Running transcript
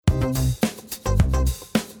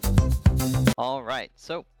All right,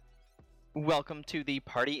 so welcome to the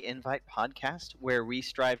Party Invite podcast, where we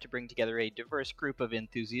strive to bring together a diverse group of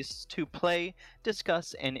enthusiasts to play,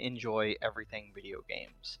 discuss, and enjoy everything video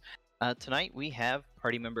games. Tonight we have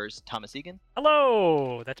party members Thomas Egan,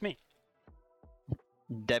 Hello, that's me.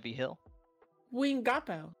 Debbie Hill,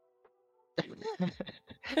 Wingapo.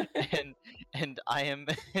 and I am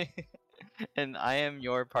and I am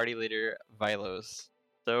your party leader, Vilos.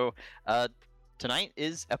 So tonight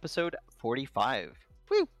is episode 45.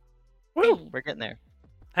 Woo! Woo! We're getting there.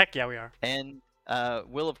 Heck yeah, we are. And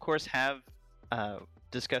we'll of course have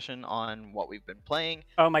discussion on what we've been playing.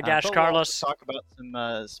 Oh my gosh, but we'll also Carlos. talk about some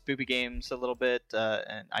spoopy games a little bit,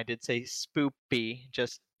 and I did say spoopy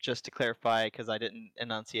just to clarify because I didn't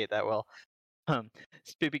enunciate that well.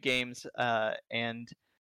 Spoopy games and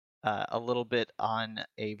a little bit on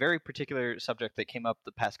a very particular subject that came up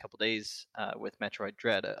the past couple days with Metroid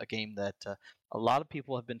Dread, a game that a lot of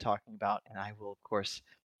people have been talking about, and I will of course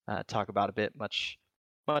talk about a bit much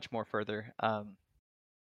more further.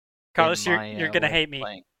 Carlos, in you're my, gonna way of hate me.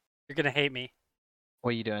 playing. You're gonna hate me.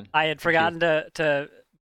 What are you doing? I had forgotten to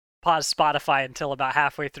pause Spotify until about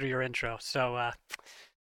halfway through your intro. So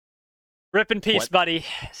rip in peace, What? buddy.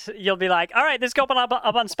 You'll be like, all right, this go up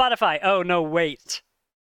on Spotify. Oh no, wait.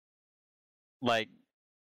 Like,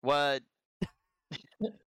 what?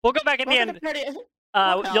 We'll go back at the end.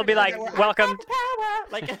 You'll be like, welcome.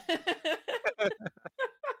 Like,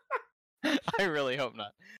 I really hope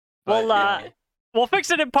not. We'll But, yeah. we'll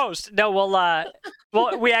fix it in post. No,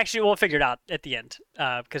 we'll figure it out at the end.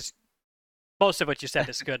 Because most of what you said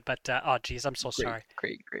is good, but oh geez, I'm so sorry.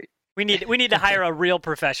 Great. We need to hire a real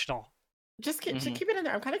professional. just keep Mhm. it in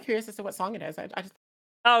there. I'm kind of curious as to what song it is. I just.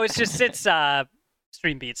 Oh, it's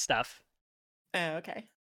Stream Beat stuff. Oh, okay.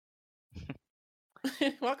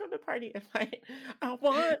 Welcome to Party Invite. I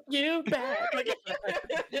want you back. Like,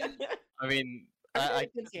 I mean, I really I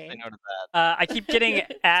like can this say game. no to that. I keep getting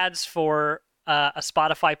ads for a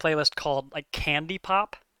Spotify playlist called like Candy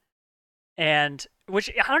Pop, and which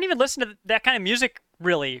I don't even listen to that kind of music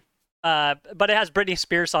really. But it has Britney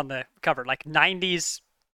Spears on the cover, like '90s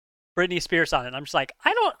Britney Spears on it. And I'm just like,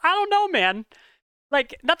 I don't know, man.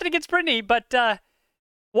 Like nothing against Britney, but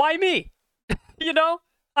why me? You know,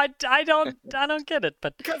 I don't get it.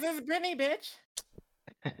 But Because it's Britney, bitch.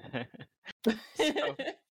 So,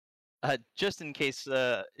 just in case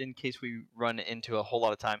we run into a whole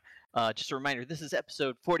lot of time, just a reminder: this is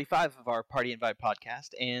episode 45 of our Party Invite podcast,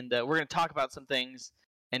 and we're going to talk about some things.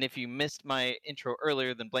 And if you missed my intro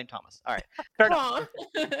earlier, then blame Thomas. All right, fair enough.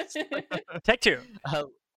 Aw. Take two.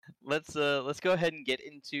 let's go ahead and get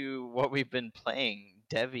into what we've been playing.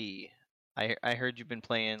 Devi, I heard you've been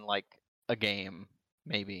playing like a game,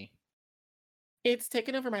 maybe. It's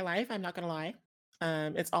taken over my life. I'm not gonna lie.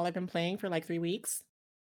 It's all I've been playing for like 3 weeks,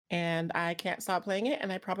 and I can't stop playing it. And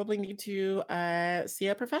I probably need to see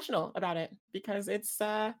a professional about it because it's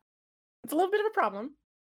a little bit of a problem.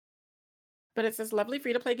 But it's this lovely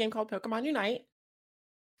free to play game called Pokemon Unite.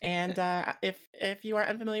 And if you are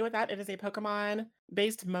unfamiliar with that, it is a Pokemon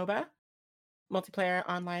based MOBA, multiplayer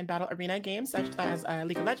online battle arena game such as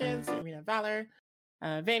League of Legends, Arena of Valor,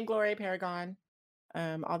 Vainglory, Paragon,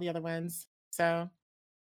 all the other ones. So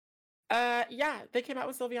yeah, they came out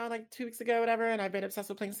with Sylveon like 2 weeks ago, whatever, and I've been obsessed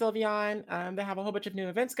with playing Sylveon. They have a whole bunch of new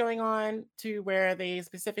events going on to where they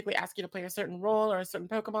specifically ask you to play a certain role or a certain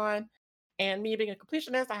Pokemon. And me being a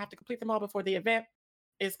completionist, I have to complete them all before the event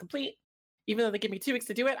is complete. Even though they give me 2 weeks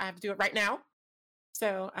to do it, I have to do it right now.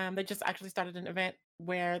 So they just actually started an event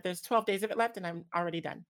where there's 12 days of it left, and I'm already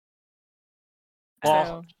done.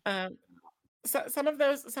 Awesome. So some of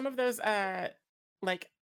those like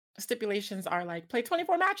stipulations are like play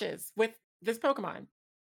 24 matches with this Pokemon,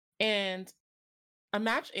 and a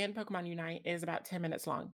match in Pokemon Unite is about 10 minutes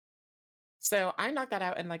long. So I knocked that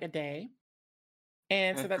out in like a day,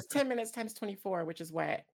 and so that's 10 minutes times 24, which is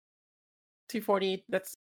what 240.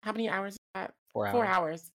 That's how many hours is that? 4 hours. 4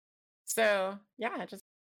 hours. So yeah, I just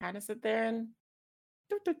kind of sit there and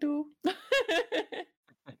do.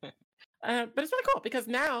 But it's really cool because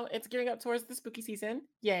now it's gearing up towards the spooky season.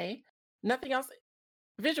 Yay. Nothing else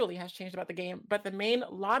visually has changed about the game, but the main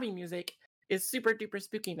lobby music is super duper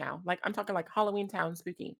spooky now. Like I'm talking like Halloween Town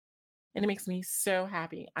spooky. And it makes me so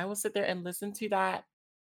happy. I will sit there and listen to that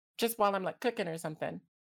just while I'm like cooking or something.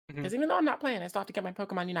 Because even though I'm not playing, I still have to get my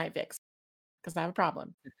Pokemon Unite fixed. Because I have a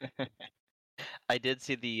problem. I did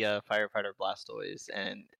see the firefighter Blastoise,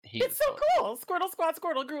 and It's so cool. Squirtle Squad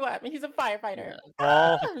Squirtle grew up and he's a firefighter.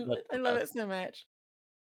 Oh. I love it so much.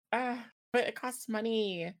 But it costs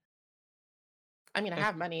money. I mean, I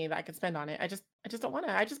have money that I could spend on it. I just I just don't want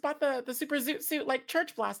to. I just bought the Super Zoot Suit like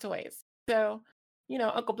church Blastoise. So,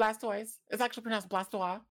 Uncle Blastoise. It's actually pronounced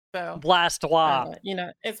Blastoise. So, Blastoise.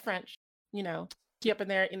 It's French. You know, keep up in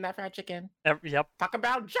there eating that fried chicken. Yep. Talk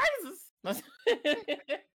about Jesus.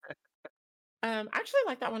 I actually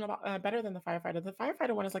like that one a lot better than the firefighter. The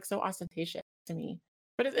firefighter one is like so ostentatious to me,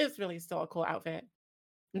 but it is really still a cool outfit.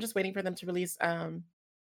 I'm just waiting for them to release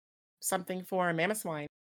something for Mammothswine.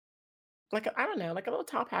 Like I don't know, like a little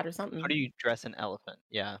top hat or something. How do you dress an elephant?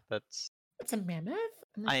 Yeah, that's. It's a mammoth.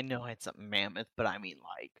 I know it's a mammoth, but I mean,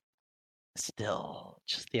 like, still,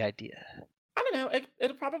 just the idea. I don't know.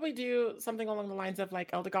 It'll probably do something along the lines of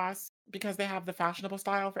like Eldegoss because they have the fashionable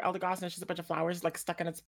style for Eldegoss and it's just a bunch of flowers like stuck in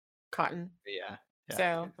its cotton. Yeah.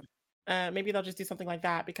 So maybe they'll just do something like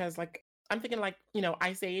that because like I'm thinking like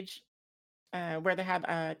Ice Age, where they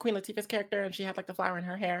had Queen Latifah's character and she had like the flower in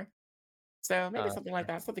her hair. So maybe something like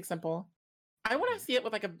that, something simple. I want to see it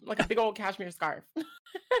with like a big old cashmere scarf,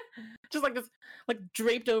 just like this like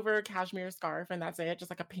draped over cashmere scarf, and that's it,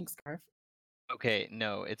 just like a pink scarf. Okay,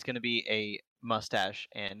 no, it's gonna be a mustache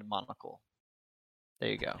and monocle.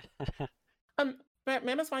 There you go. But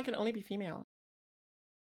Mammothswine can only be female.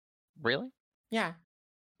 Really? Yeah,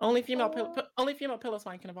 only female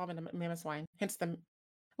Piloswine can evolve into Mammothswine. Hence the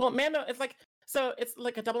mammoth. It's like it's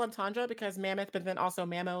like a double entendre because mammoth, but then also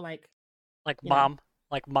mammo like mom,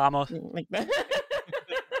 like mama, like that.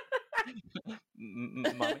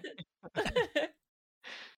 Mommy.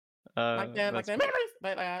 Like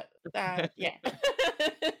that, but yeah.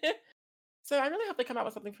 So I really hope they come out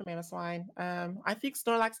with something for Mammothswine. I think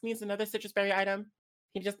Snorlax needs another citrus berry item.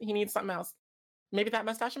 He needs something else. Maybe that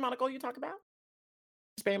mustache and monocle you talk about.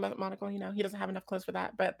 Berry monocle. He doesn't have enough clothes for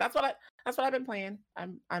that. But that's what I've been playing.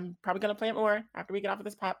 I'm probably gonna play it more after we get off of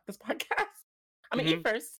this podcast. I'm gonna eat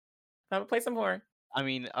first. I'm gonna play some more. I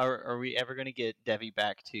mean, are we ever gonna get Devi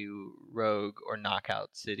back to Rogue or Knockout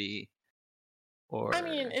City? Or I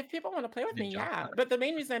mean, if people want to play with me, yeah. But the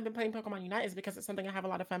main reason I've been playing Pokemon Unite is because it's something I have a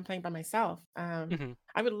lot of fun playing by myself. I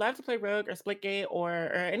would love to play Rogue or Splitgate or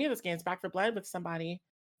any of those games, Back 4 Blood, with somebody.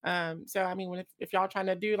 So I mean, if y'all trying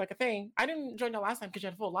to do like a thing, I didn't join the last time because you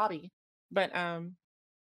had a full lobby. But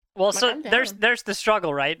well, so there's the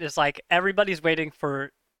struggle, right? It's like everybody's waiting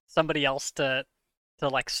for somebody else to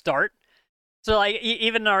like start. So like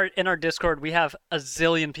even in our Discord, we have a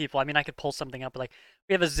zillion people. I mean, I could pull something up, but like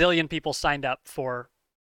we have a zillion people signed up for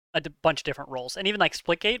a bunch of different roles. And even like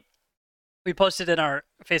Splitgate, we posted in our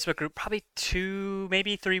Facebook group probably 2,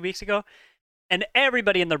 maybe 3 weeks ago, and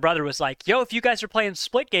everybody and their brother was like, "Yo, if you guys are playing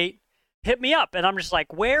Splitgate, hit me up." And I'm just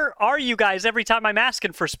like, "Where are you guys every time I'm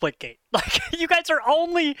asking for Splitgate? Like, you guys are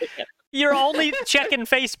you're only checking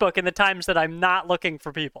Facebook in the times that I'm not looking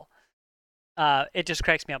for people." It just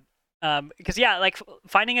cracks me up. Because yeah, like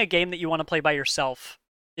finding a game that you want to play by yourself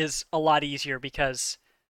is a lot easier because,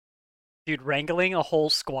 dude, wrangling a whole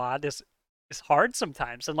squad is hard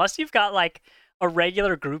sometimes. Unless you've got like a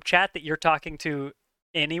regular group chat that you're talking to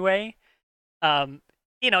anyway.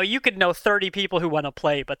 You could know 30 people who want to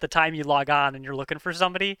play, but the time you log on and you're looking for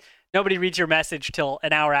somebody, nobody reads your message till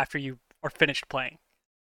an hour after you are finished playing.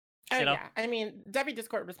 Yeah, I mean, Debbie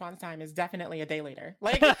Discord response time is definitely a day later.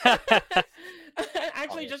 Like, I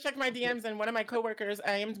actually just checked my DMs and one of my coworkers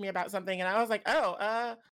IM'd me about something, and I was like, "Oh,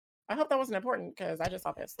 I hope that wasn't important because I just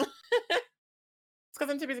saw this." It's because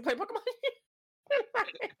I'm too busy playing Pokemon.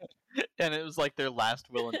 And it was like their last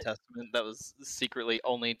will and testament that was secretly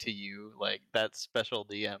only to you, like that special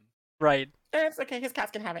DM. Right. It's okay. His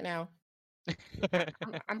cats can have it now.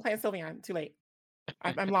 I'm playing Sylveon. Too late.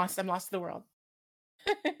 I'm lost. I'm lost to the world.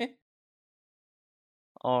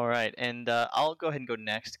 All right, and I'll go ahead and go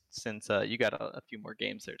next since you got a few more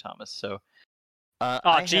games there, Thomas. So,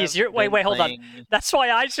 oh, geez, wait, hold on. That's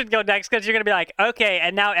why I should go next because you're gonna be like, okay,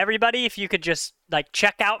 and now everybody, if you could just like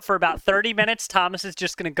check out for about 30 minutes, Thomas is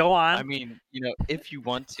just gonna go on. I mean, if you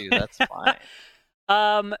want to, that's fine.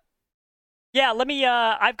 Yeah, let me.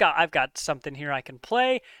 I've got something here I can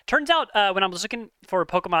play. Turns out, when I was looking for a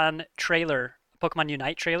Pokemon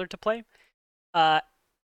Unite trailer to play,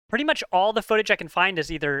 pretty much all the footage I can find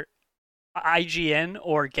is either IGN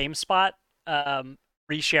or GameSpot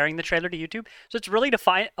resharing the trailer to YouTube. So it's really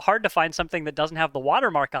hard to find something that doesn't have the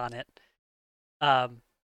watermark on it.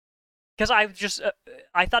 Because I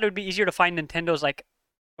thought it would be easier to find Nintendo's like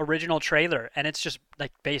original trailer, and it's just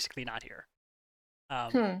like basically not here.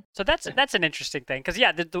 So that's an interesting thing. Because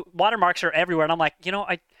yeah, the watermarks are everywhere, and I'm like,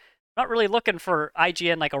 I'm not really looking for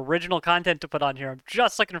IGN like original content to put on here. I'm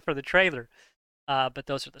just looking for the trailer. But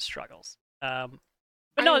those are the struggles. But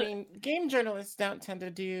no, I mean, game journalists don't tend to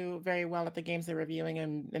do very well at the games they're reviewing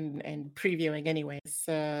and previewing anyway.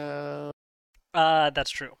 So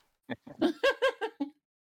that's true.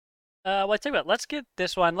 Well, I tell you what, let's get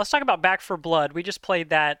this one. Let's talk about Back for Blood. We just played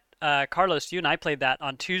that. Carlos, you and I played that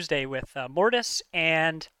on Tuesday with Mortis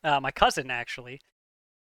and my cousin, actually.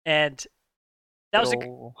 And that was a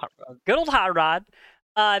good old hot rod.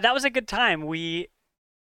 That was a good time. We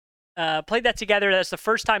played that together. That's the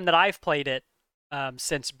first time that I've played it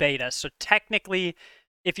since beta. So technically,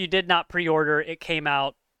 if you did not pre-order, it came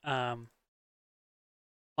out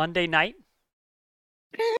Monday night.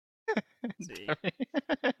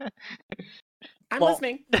 I'm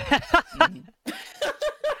listening.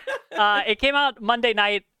 It came out Monday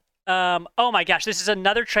night. Oh my gosh, this is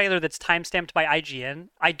another trailer that's timestamped by IGN.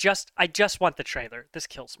 I just want the trailer. This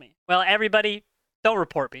kills me. Well, everybody, don't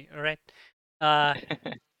report me, all right?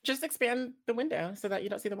 Just expand the window so that you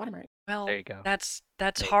don't see the watermark. Well, there you go. That's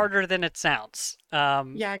harder than it sounds.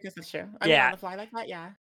 Yeah, I guess that's true. I mean, on the fly like that,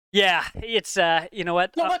 yeah. Yeah, it's you know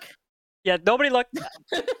what? Don't look. Yeah, nobody looked.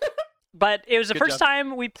 But it was the first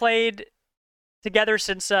time we played together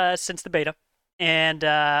since the beta, and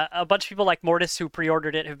a bunch of people like Mortis who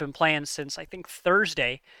pre-ordered it have been playing since I think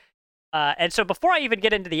Thursday. And so before I even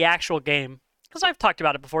get into the actual game, because I've talked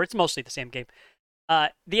about it before, it's mostly the same game.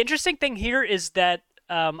 The interesting thing here is that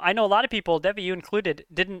I know a lot of people, Debbie, you included,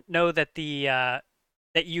 didn't know that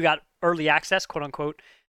that you got early access, quote unquote,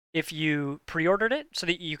 if you pre-ordered it, so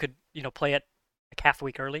that you could play it like half a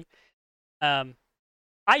week early.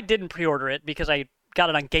 I didn't pre-order it because I got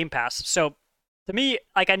it on Game Pass. So to me,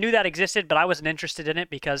 like, I knew that existed, but I wasn't interested in it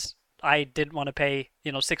because I didn't want to pay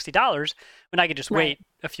 $60 when I could just wait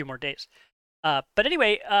a few more days. But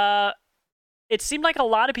anyway, it seemed like a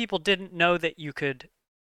lot of people didn't know that you could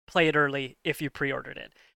play it early if you pre-ordered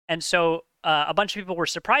it. And so a bunch of people were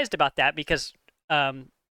surprised about that because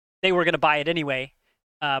they were going to buy it anyway,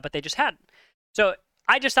 but they just hadn't. So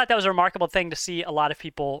I just thought that was a remarkable thing to see a lot of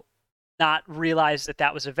people not realize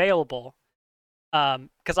that was available.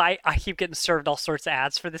 Because I keep getting served all sorts of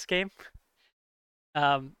ads for this game.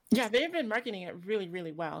 Yeah, they've been marketing it really,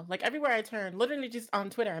 really well. Like everywhere I turn, literally just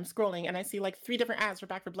on Twitter, I'm scrolling and I see like 3 different ads for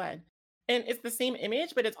Back for Blood. And it's the same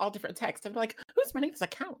image, but it's all different text. I'm like, who's running this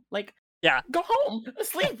account? Like, yeah, go home,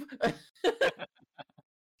 sleep.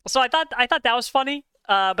 So I thought that was funny.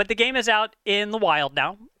 But the game is out in the wild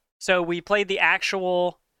now. So we played the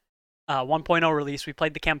actual 1.0 release. We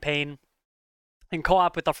played the campaign in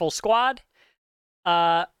co-op with our full squad.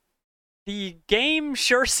 The game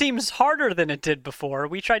sure seems harder than it did before.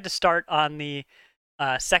 We tried to start on the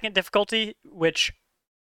second difficulty, which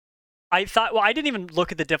I thought, well, I didn't even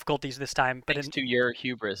look at the difficulties this time. But thanks to your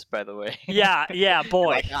hubris, by the way. Yeah,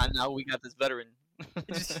 boy. Like, now we got this veteran.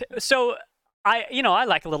 So I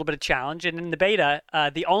like a little bit of challenge, and in the beta,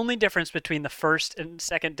 the only difference between the first and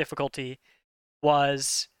second difficulty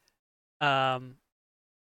was friendly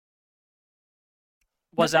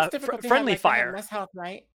fire. Less health,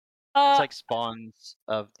 right? It's like spawns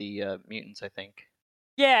of the mutants, I think.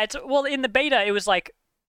 Yeah, in the beta, it was like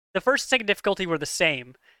the first and second difficulty were the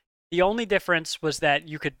same. The only difference was that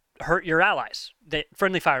you could hurt your allies. That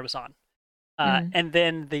friendly fire was on, and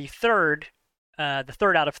then the third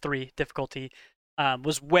out of 3 difficulty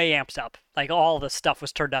was way amped up. Like all the stuff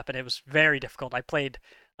was turned up, and it was very difficult. I played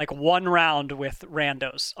like 1 round with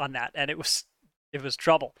randos on that, and it was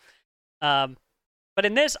trouble. But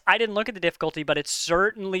in this, I didn't look at the difficulty, but it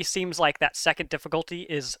certainly seems like that second difficulty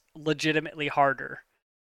is legitimately harder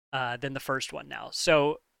than the first one now.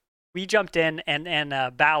 So we jumped in,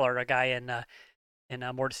 and Balor, a guy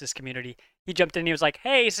in Mortis's community, he jumped in and he was like,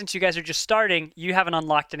 hey, since you guys are just starting, you haven't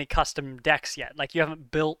unlocked any custom decks yet. Like, you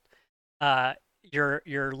haven't built your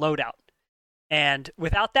loadout. And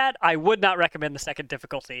without that, I would not recommend the second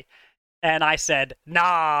difficulty. And I said,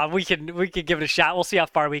 nah, we can give it a shot. We'll see how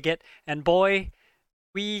far we get. And boy,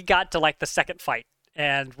 we got to like the second fight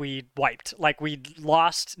and we wiped. Like, we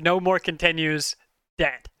lost, no more continues,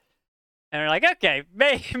 dead. And we're like, okay,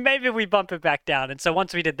 maybe we bump it back down. And so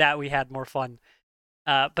once we did that, we had more fun.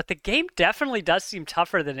 But the game definitely does seem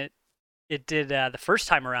tougher than it did the first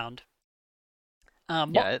time around.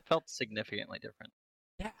 Yeah, it felt significantly different.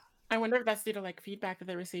 Yeah. I wonder if that's due to like feedback that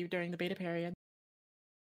they received during the beta period.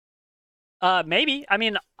 Maybe. I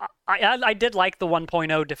mean, I did like the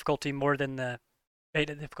 1.0 difficulty more than the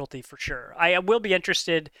beta difficulty for sure. I will be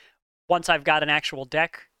interested once I've got an actual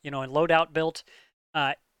deck, and loadout built.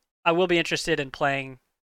 I will be interested in playing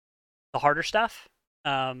the harder stuff.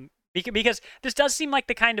 Because this does seem like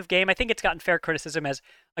the kind of game, I think it's gotten fair criticism as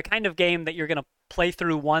a kind of game that you're going to play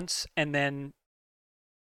through once and then,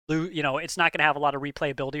 it's not going to have a lot of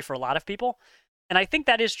replayability for a lot of people. And I think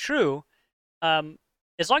that is true.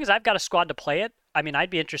 As long as I've got a squad to play it, I mean, I'd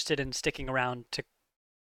be interested in sticking around to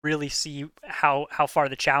really see how far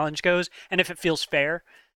the challenge goes and if it feels fair.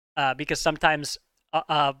 because sometimes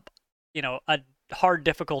a hard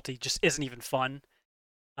difficulty just isn't even fun.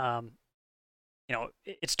 Um,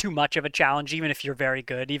 it's too much of a challenge, even if you're very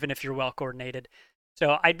good, even if you're well coordinated.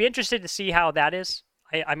 So I'd be interested to see how that is.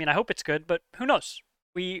 I mean, I hope it's good, but who knows?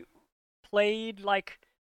 We played like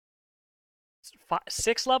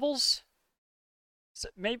 6 levels, so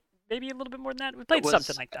maybe a little bit more than that. We played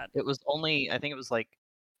something like that. It was only, I think it was like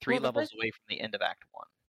 3 levels away from the end of Act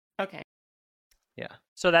 1. Okay. Yeah.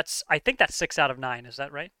 So I think that's 6 out of 9. Is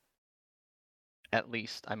that right? At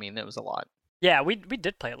least, I mean, it was a lot. Yeah, we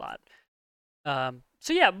did play a lot.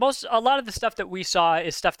 So yeah, a lot of the stuff that we saw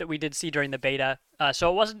is stuff that we did see during the beta.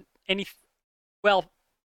 So it wasn't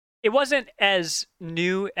it wasn't as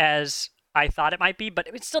new as I thought it might be, but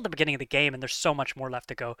it's still the beginning of the game, and there's so much more left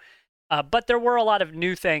to go. But there were a lot of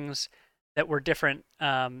new things that were different.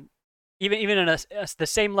 Even in the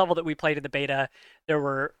same level that we played in the beta, there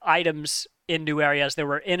were items in new areas. There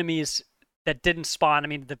were enemies that didn't spawn. I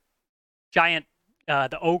mean, the giant,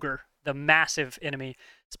 the ogre, the massive enemy,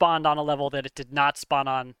 spawned on a level that it did not spawn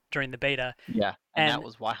on during the beta. Yeah, and that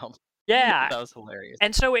was wild. Yeah. That was hilarious.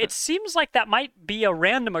 And so it seems like that might be a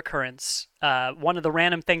random occurrence, one of the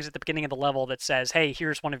random things at the beginning of the level that says, hey,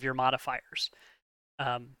 here's one of your modifiers.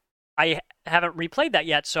 I haven't replayed that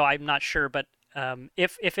yet, so I'm not sure, but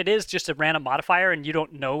if it is just a random modifier and you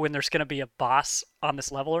don't know when there's going to be a boss on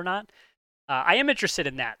this level or not, I am interested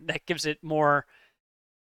in that. That gives it more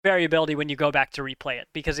variability when you go back to replay it.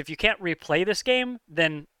 Because if you can't replay this game,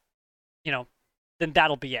 then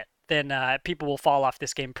that'll be it. Then people will fall off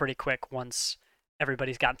this game pretty quick once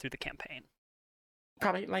everybody's gotten through the campaign.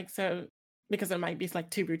 Probably because it might be like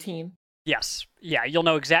too routine. Yes. Yeah, you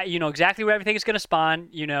know exactly where everything is going to spawn,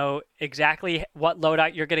 you know exactly what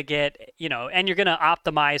loadout you're going to get, and you're going to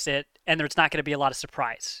optimize it, and there's not going to be a lot of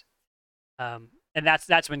surprise. And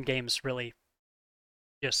that's when games really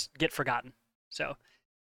just get forgotten. So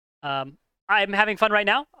I'm having fun right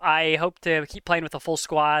now. I hope to keep playing with a full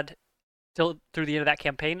squad till through the end of that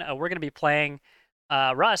campaign. We're going to be playing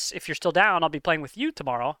Russ. If you're still down, I'll be playing with you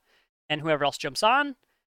tomorrow, and whoever else jumps on.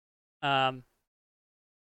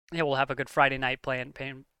 Yeah, we'll have a good Friday night playing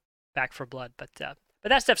Back 4 Blood. But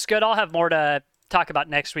that stuff's good. I'll have more to talk about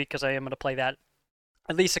next week because I am going to play that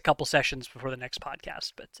at least a couple sessions before the next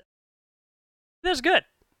podcast. But it was good.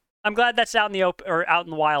 I'm glad that's out in the open or out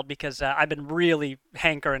in the wild because I've been really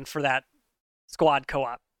hankering for that squad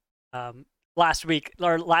co-op. Last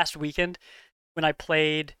weekend when I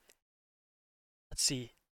played. Let's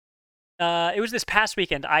see. It was this past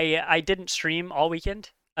weekend. I didn't stream all weekend.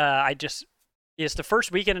 It's the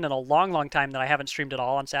first weekend in a long, long time that I haven't streamed at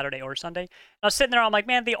all on Saturday or Sunday. I was sitting there, I'm like,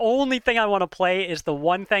 man, the only thing I want to play is the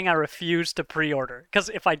one thing I refuse to pre-order. Because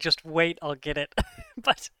if I just wait, I'll get it.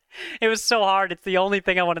 But it was so hard. It's the only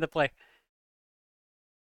thing I wanted to play.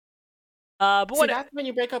 That's when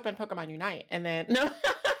you break open Pokemon Unite, and then no.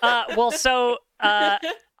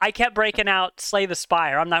 I kept breaking out Slay the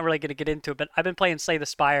Spire. I'm not really going to get into it, but I've been playing Slay the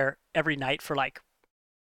Spire every night for like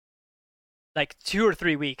 2 or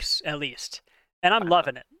 3 weeks at least. And I'm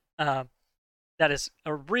loving it. That is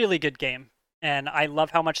a really good game, and I love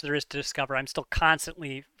how much there is to discover. I'm still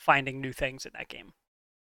constantly finding new things in that game.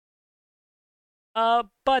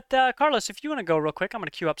 But Carlos, if you want to go real quick, I'm going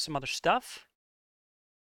to queue up some other stuff.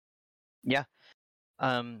 Yeah.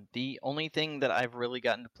 The only thing that I've really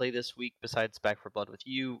gotten to play this week besides Back 4 Blood with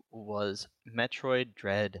you was Metroid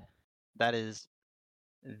Dread. That is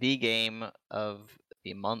the game of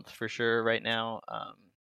the month for sure right now.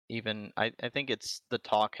 Even I think it's the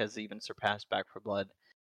talk has even surpassed Back 4 Blood.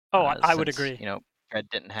 Oh, I would agree. Dread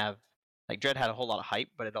didn't have Dread had a whole lot of hype,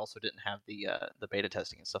 but it also didn't have the beta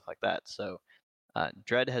testing and stuff like that. So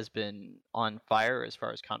Dread has been on fire as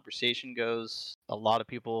far as conversation goes. A lot of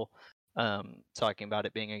people talking about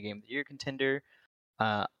it being a Game of the Year contender.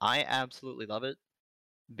 I absolutely love it.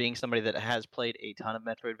 Being somebody that has played a ton of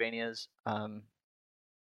Metroidvanias,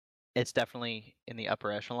 it's definitely in the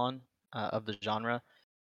upper echelon of the genre.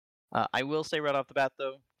 I will say right off the bat,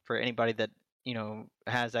 though, for anybody that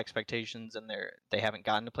has expectations and they haven't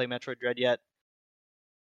gotten to play Metroid Dread yet,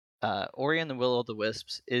 Ori and the Will of the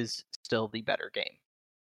Wisps is still the better game.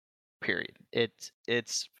 Period.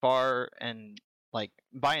 It's far and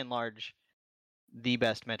by and large the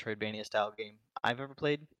best Metroidvania style game I've ever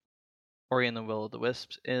played. Ori and the Will of the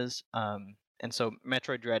Wisps is, and so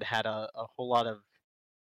Metroid Dread had a whole lot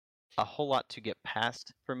to get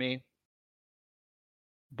past for me.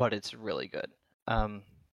 But it's really good.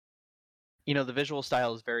 The visual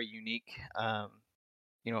style is very unique.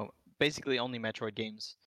 Basically only Metroid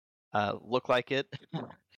games look like it,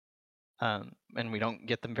 and we don't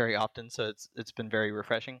get them very often, so it's been very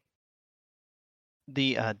refreshing.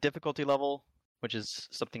 the difficulty level, which is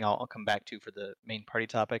something I'll come back to for the main party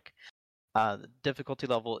topic. The difficulty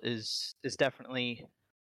level is definitely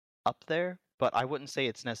up there, but I wouldn't say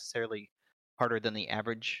it's necessarily harder than the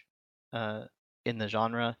average in the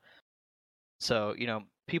genre. So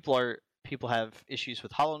people have issues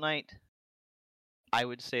with Hollow Knight. I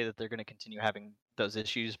would say that they're going to continue having those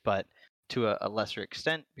issues, but to a lesser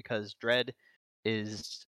extent, because Dread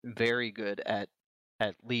is very good at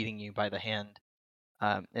leading you by the hand.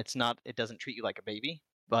 It doesn't treat you like a baby,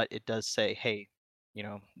 but it does say, hey,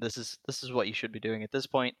 this is what you should be doing at this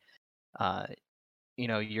point.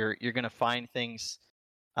 You're going to find things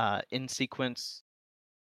in sequence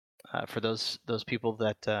for those people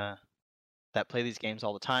that play these games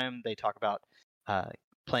all the time. They talk about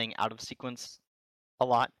playing out of sequence a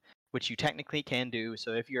lot, which you technically can do.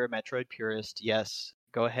 So if you're a Metroid purist, yes,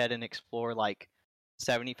 go ahead and explore like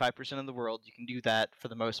 75% of the world. You can do that for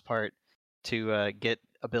the most part to get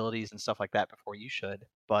abilities and stuff like that before you should.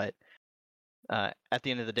 But at the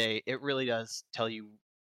end of the day, it really does tell you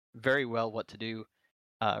very well what to do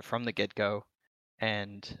from the get-go,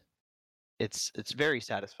 and it's very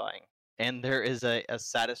satisfying. And there is a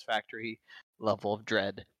satisfactory level of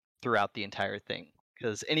dread throughout the entire thing,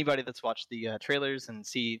 because anybody that's watched the trailers and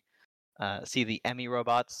see the Emmy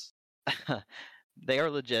robots, they are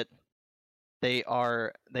legit. They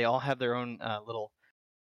all have their own little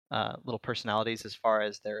personalities as far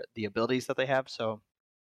as the abilities that they have. So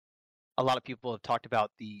a lot of people have talked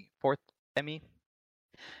about the fourth Emmy,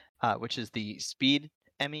 which is the Speed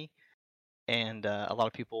Emmy, and a lot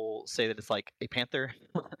of people say that it's like a panther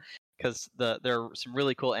because there are some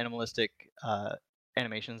really cool animalistic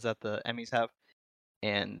animations that the Emmys have,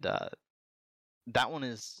 and that one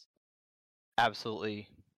is absolutely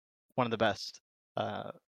one of the best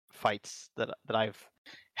fights that I've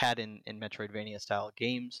had in Metroidvania style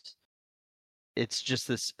games. It's just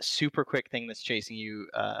this super quick thing that's chasing you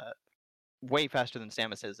way faster than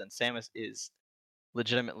Samus is, and Samus is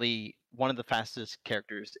legitimately one of the fastest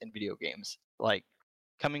characters in video games. Like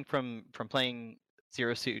coming from playing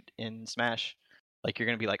Zero Suit in Smash, like you're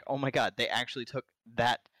gonna be like, oh my god, they actually took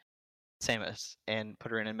that Samus and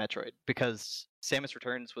put her in Metroid, because Samus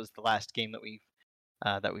Returns was the last game that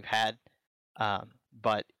we've had,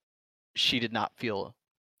 but she did not feel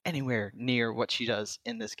anywhere near what she does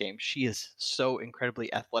in this game. She is so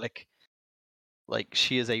incredibly athletic. Like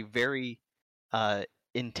she is a very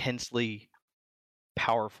intensely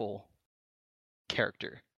powerful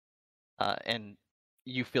character, and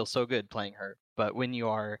you feel so good playing her. But when you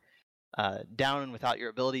are down and without your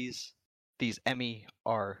abilities, these Emmy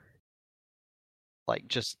are like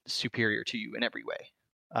just superior to you in every way.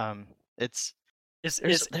 It's Is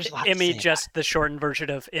there's a lot to Emmy say about just the shortened version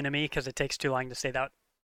of enemy because it takes too long to say that?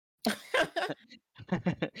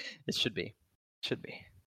 it. It should be,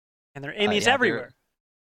 And there are Emmys yeah, everywhere.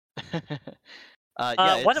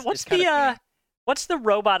 yeah, What's it's kind of funny. what's the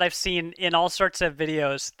robot I've seen in all sorts of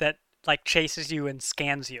videos that like chases you and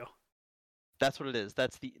scans you? That's what it is.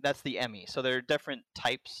 That's the Emmy. So there are different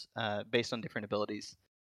types based on different abilities,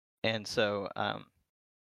 and so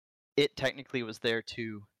it technically was there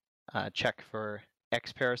to check for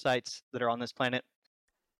X parasites that are on this planet,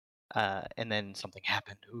 and then something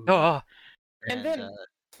happened. Ooh. Oh, And then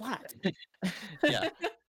plot. yeah,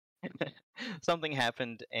 something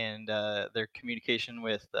happened, and their communication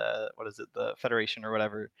with what is it, the Federation or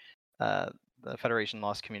whatever, the Federation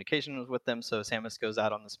lost communication with them. So Samus goes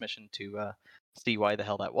out on this mission to see why the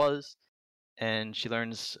hell that was, and she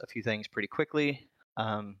learns a few things pretty quickly.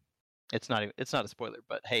 It's not a spoiler,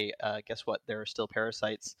 but hey, guess what? There are still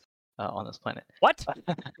parasites on this planet. what?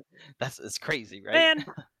 It's crazy, right?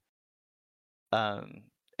 Man,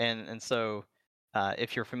 And so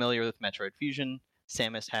if you're familiar with Metroid Fusion,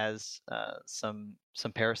 Samus has some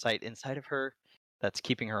parasite inside of her that's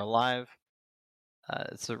keeping her alive.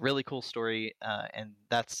 It's a really cool story, and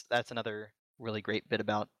that's another really great bit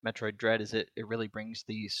about Metroid Dread is it really brings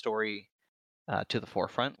the story to the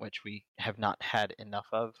forefront, which we have not had enough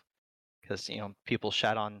of, because people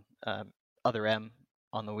shat on Other M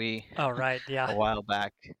on the Wii oh right, a yeah. while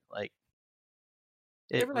back. Like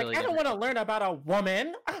They it were like, really I don't never. want to learn about a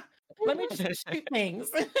woman. Let me just shoot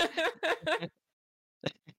things.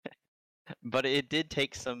 But it did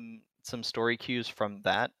take some story cues from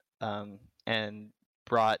that, and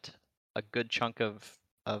brought a good chunk of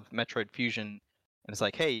Metroid Fusion. And it's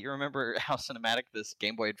like, hey, you remember how cinematic this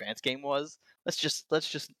Game Boy Advance game was? Let's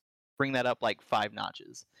just bring that up like 5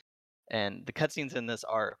 notches. And the cutscenes in this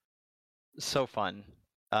are so fun,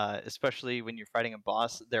 especially when you're fighting a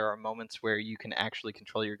boss. There are moments where you can actually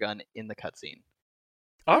control your gun in the cutscene.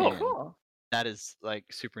 Oh, Oh, And cool. that is like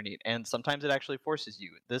super neat. And sometimes it actually forces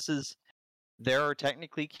you. There are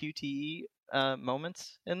technically QTE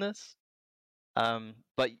moments in this,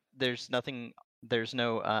 but there's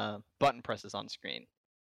no button presses on screen.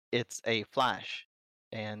 It's a flash,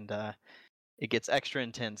 and it gets extra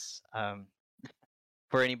intense.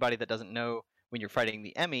 For anybody that doesn't know, when you're fighting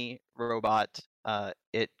the Emmy robot,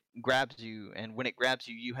 it grabs you, and when it grabs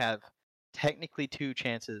you, you have technically 2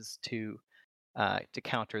 chances to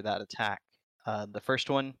counter that attack. The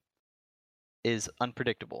first one is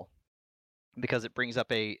unpredictable because it brings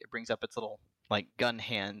up its little like gun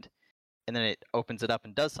hand, and then it opens it up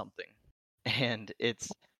and does something, and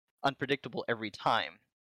it's unpredictable every time,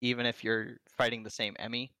 even if you're fighting the same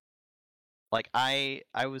Emmy. Like I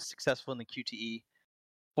was successful in the QTE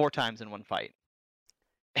 4 times in one fight,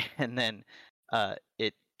 and then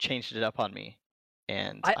it changed it up on me,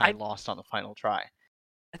 and I lost on the final try.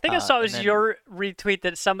 I think I saw it and was then- your retweet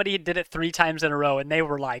that somebody did it 3 times in a row, and they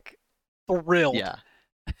were like thrilled.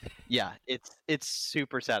 Yeah, it's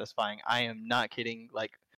super satisfying. I am not kidding.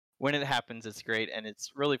 Like when it happens, it's great, and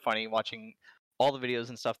it's really funny watching all the videos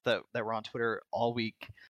and stuff that were on Twitter all week.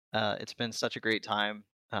 It's been such a great time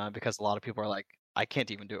because a lot of people are like, I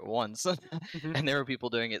can't even do it once, Mhm. and there were people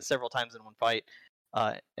doing it several times in one fight,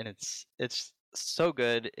 and it's so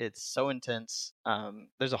good. It's so intense.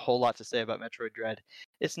 There's a whole lot to say about Metroid Dread.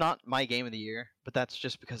 It's not my game of the year, but that's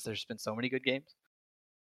just because there's been so many good games.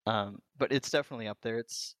 But it's definitely up there.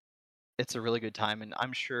 It's a really good time, and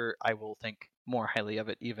I'm sure I will think more highly of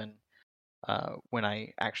it even when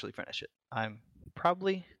I actually finish it. I'm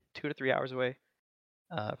probably 2 to 3 hours away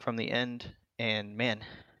from the end, and man,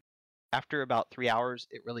 after about 3 hours,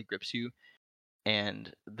 it really grips you,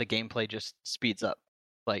 and the gameplay just speeds up.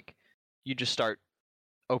 Like you just start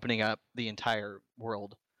opening up the entire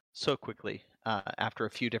world so quickly after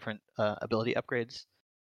a few different ability upgrades.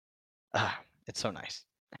 It's so nice.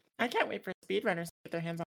 I can't wait for speedrunners to get their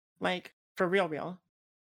hands on, like, for real.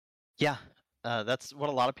 Yeah, that's what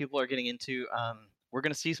a lot of people are getting into. We're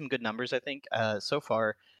going to see some good numbers, I think. So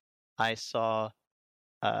far, I saw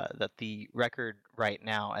that the record right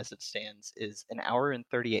now, as it stands, is 1 hour and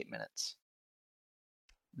 38 minutes.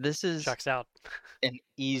 This is Checks out. an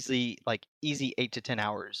easy 8 to 10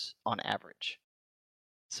 hours on average.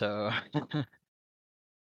 So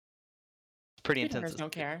pretty intense. Speedrunners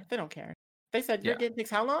don't care. They don't care. They said your Yeah. game takes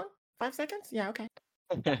how long? 5 seconds? Yeah, okay.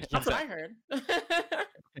 That's what I heard.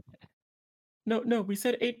 No, we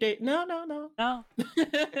said 8 days. No. No.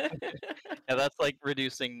 Yeah, that's like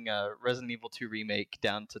reducing Resident Evil 2 Remake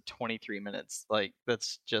down to 23 minutes. Like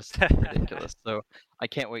that's just ridiculous. So I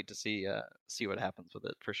can't wait to see what happens with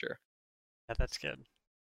it for sure. Yeah, that's good.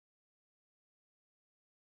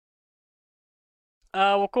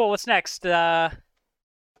 Well, cool. What's next? Well,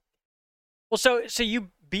 so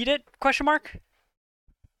you beat it? Question mark.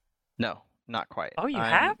 No, not quite. Oh, you I'm a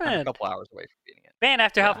haven't? couple hours away from beating it. Man,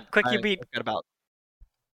 after how Yeah, quick you beat.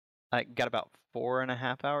 I got about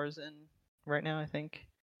 4.5 hours in right now, I think.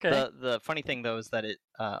 Okay. The funny thing though is that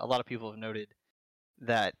a lot of people have noted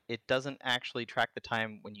that it doesn't actually track the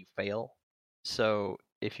time when you fail. So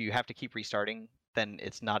if you have to keep restarting, then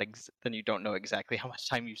it's not then you don't know exactly how much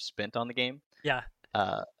time you spent on the game. Yeah.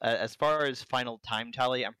 As far as final time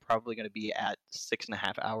tally, I'm probably going to be at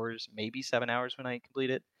 6.5 hours, maybe 7 hours when I complete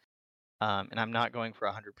it. And I'm not going for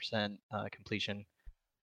 100% completion.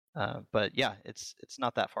 But yeah, it's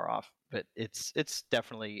not that far off. But it's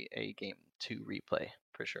definitely a game to replay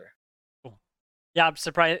for sure. Cool. Yeah, I'm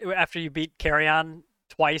surprised after you beat Carry On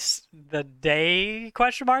twice the day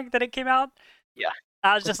question mark that it came out. Yeah.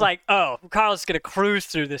 I was just like, oh, Carl's gonna cruise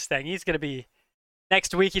through this thing. He's gonna be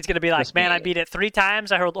next week. He's gonna be like, man, I beat it 3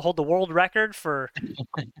 times. I hold the world record for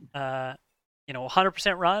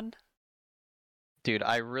 100% run. Dude,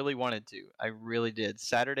 I really wanted to. I really did.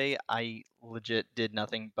 Saturday, I legit did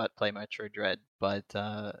nothing but play Metroid Dread. But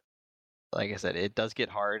like I said, it does get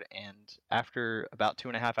hard. And after about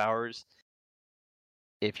 2.5 hours,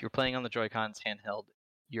 if you're playing on the Joy-Cons handheld,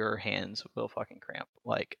 your hands will fucking cramp.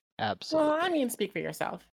 Like, absolutely. Well, I mean, speak for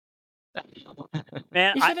yourself.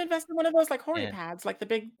 Man, You should invest in one of those like Hori Yeah. pads, like the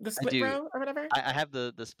Split do. Pro or whatever. I have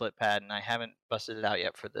the split pad, and I haven't busted it out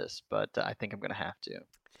yet for this, but I think I'm going to have to.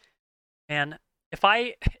 Man, if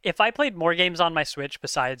I played more games on my Switch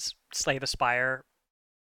besides Slay the Spire,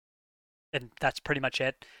 and that's pretty much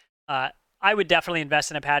it, I would definitely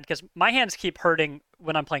invest in a pad because my hands keep hurting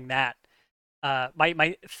when I'm playing that.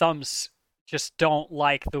 My thumbs just don't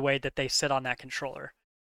like the way that they sit on that controller.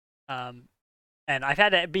 And I've had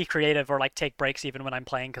to be creative or like take breaks even when I'm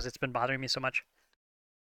playing because it's been bothering me so much.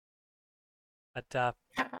 But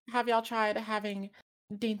Have y'all tried having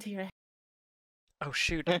daintier? Oh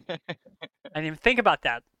shoot! I didn't even think about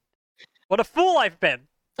that. What a fool I've been.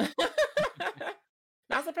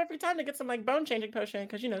 Now's the perfect time to get some like bone changing potion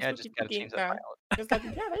because Yeah, spooky, just gotta spooky. change that biology. Just like,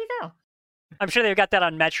 yeah, there you go. I'm sure they've got that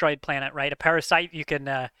on Metroid Planet, right? A parasite you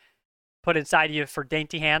can put inside you for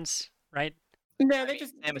dainty hands, right? No, I they mean,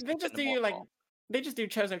 just Samus they can just fit in do the like ball. they just do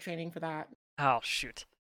Chozo training for that. Oh shoot,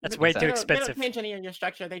 that's They- way they too don't- They expensive. don't change any of your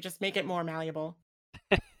structure. They just make it more malleable.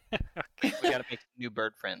 Okay. We gotta make new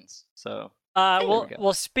bird friends. So There Well, we go.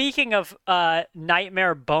 well, speaking of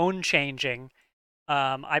nightmare bone changing,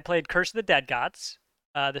 I played Curse of the Dead Gods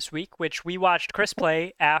this week, which we watched Chris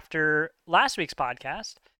play after last week's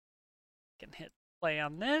podcast. Can hit play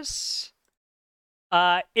on this.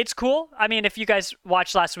 It's cool. I mean, if you guys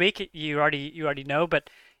watched last week, you already know, but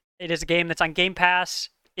it is a game that's on Game Pass.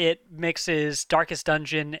 It mixes Darkest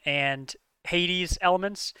Dungeon and Hades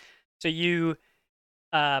elements. So you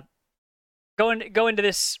go into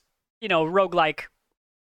this, roguelike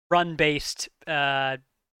run-based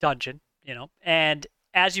dungeon, and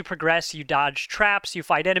as you progress, you dodge traps, you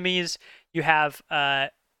fight enemies, you have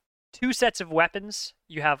two sets of weapons.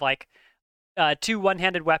 You have like two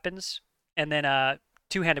one-handed weapons and then a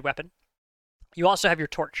two-handed weapon. You also have your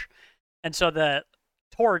torch. And so the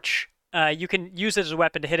torch, you can use it as a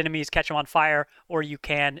weapon to hit enemies, catch them on fire, or you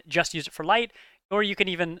can just use it for light, or you can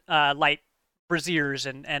even light braziers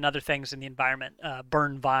and other things in the environment,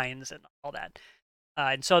 burn vines and all that.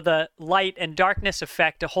 And so the light and darkness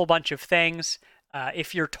affect a whole bunch of things.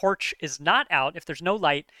 If your torch is not out, if there's no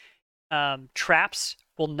light, traps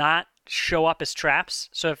will not show up as traps.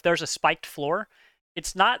 So if there's a spiked floor,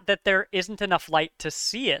 it's not that there isn't enough light to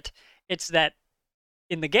see it. It's that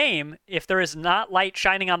in the game, if there is not light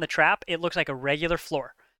shining on the trap, it looks like a regular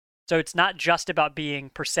floor. So it's not just about being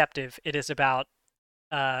perceptive. It is about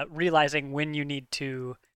realizing when you need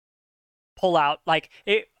to pull out.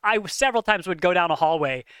 I several times would go down a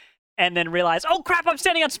hallway and then realize, oh crap, I'm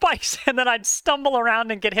standing on spikes, and then I'd stumble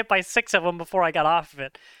around and get hit by 6 of them before I got off of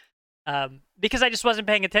it, because I just wasn't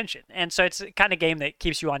paying attention. And so it's the kind of game that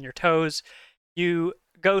keeps you on your toes. You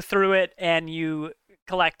go through it and you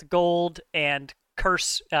collect gold and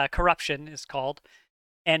corruption is called,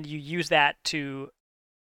 and you use that to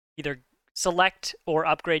either select or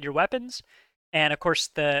upgrade your weapons. And of course,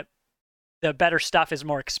 the better stuff is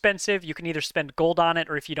more expensive. You can either spend gold on it,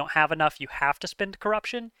 or if you don't have enough, you have to spend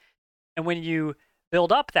corruption. And when you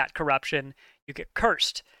build up that corruption, you get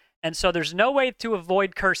cursed. And so there's no way to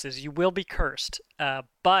avoid curses. You will be cursed,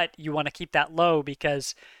 but you want to keep that low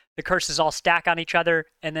because the curses all stack on each other.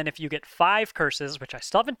 And then if you get 5 curses, which I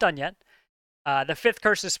still haven't done yet, the 5th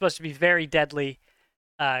curse is supposed to be very deadly.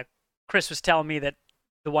 Chris was telling me that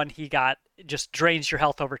the one he got just drains your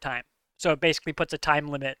health over time. So it basically puts a time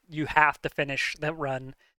limit. You have to finish the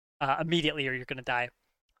run immediately or you're going to die.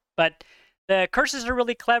 But the curses are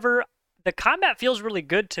really clever. The combat feels really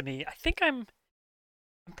good to me. I think I'm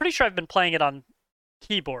pretty sure I've been playing it on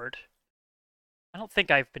keyboard. I don't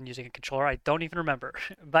think I've been using a controller. I don't even remember.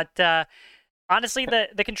 But honestly,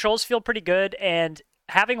 the controls feel pretty good. And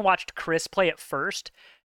having watched Chris play it first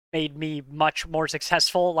made me much more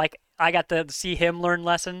successful. Like, I got to see him learn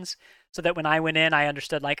lessons so that when I went in, I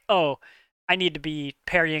understood, like, oh, I need to be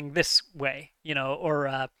parrying this way,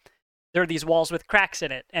 or there are these walls with cracks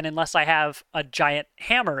in it. And unless I have a giant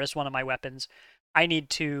hammer as one of my weapons, I need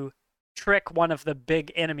to trick one of the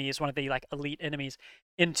big enemies, one of the elite enemies,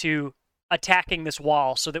 into attacking this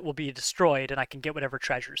wall so that it will be destroyed and I can get whatever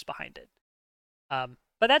treasures behind it.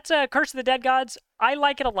 But that's Curse of the Dead Gods. I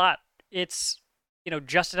like it a lot. It's,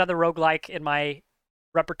 just another roguelike in my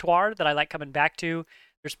repertoire that I like coming back to.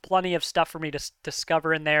 There's plenty of stuff for me to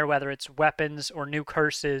discover in there, whether it's weapons or new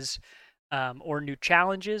curses or new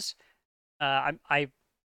challenges. I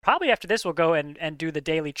probably after this will go and do the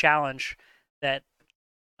daily challenge that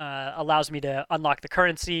allows me to unlock the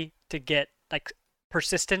currency to get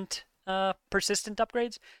persistent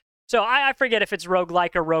upgrades. So I forget if it's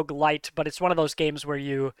roguelike or roguelite, but it's one of those games where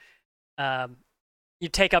you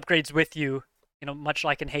take upgrades with you, much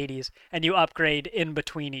like in Hades, and you upgrade in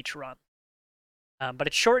between each run. But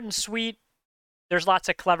it's short and sweet. There's lots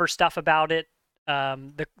of clever stuff about it.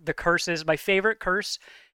 The curses, my favorite curse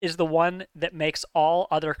is the one that makes all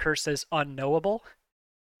other curses unknowable.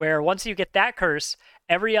 Where once you get that curse,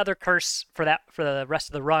 every other curse for the rest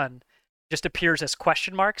of the run just appears as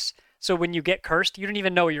question marks. So when you get cursed, you don't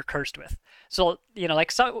even know what you're cursed with. So,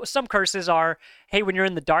 some curses are, hey, when you're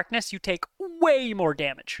in the darkness, you take way more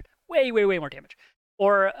damage. Way, way, way more damage.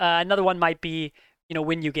 Or another one might be,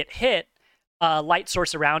 when you get hit, light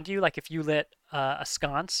source around you, like if you lit a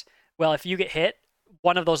sconce, well, if you get hit,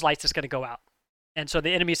 one of those lights is going to go out. And so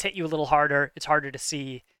the enemies hit you a little harder. It's harder to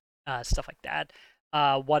see, stuff like that.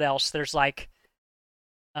 What else? There's like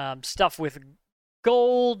stuff with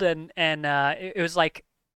gold, and it was like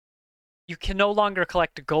you can no longer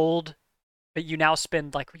collect gold, but you now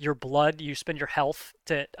spend like your blood, you spend your health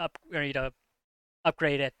to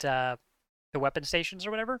upgrade at the weapon stations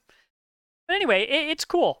or whatever. But anyway, it's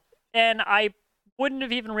cool, and I wouldn't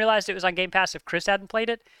have even realized it was on Game Pass if Chris hadn't played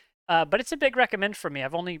it. But it's a big recommend for me.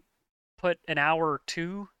 I've only put an hour or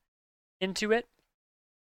two into it.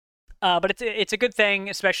 But it's a good thing,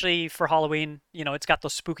 especially for Halloween. You know, it's got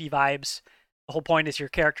those spooky vibes. The whole point is your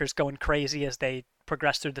character's going crazy as they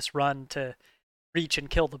progress through this run to reach and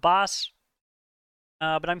kill the boss.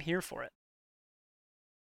 But I'm here for it.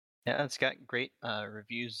 Yeah, it's got great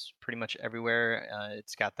reviews pretty much everywhere.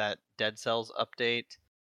 It's got that Dead Cells update,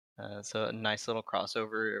 so a nice little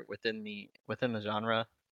crossover within the genre.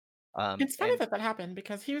 It's funny And that happened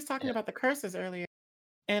because he was talking yeah, about the curses earlier,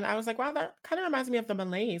 and I was like, wow, that kind of reminds me of the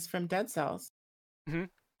malaise from Dead Cells. Mm-hmm.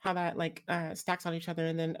 How that like stacks on each other,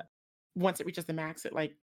 and then once it reaches the max, it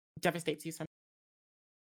like devastates you. So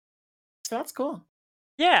that's cool.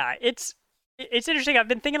 Yeah, it's interesting. I've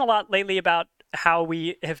been thinking a lot lately about how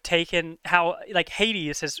we have taken how like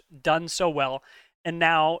Hades has done so well, and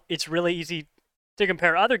now it's really easy to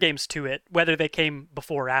compare other games to it, whether they came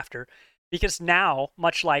before or after, because now,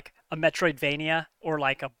 much like a Metroidvania or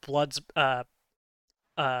like a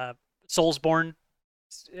Soulsborne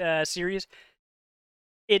series,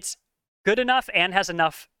 it's good enough and has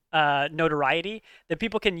enough notoriety that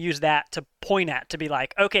people can use that to point at, to be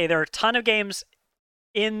like, okay, there are a ton of games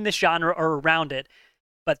in this genre or around it,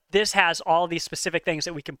 but this has all these specific things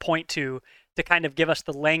that we can point to kind of give us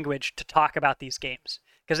the language to talk about these games,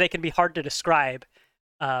 because they can be hard to describe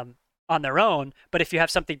on their own, but if you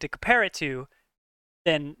have something to compare it to,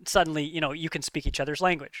 then suddenly, you know, you can speak each other's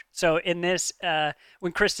language. So in this,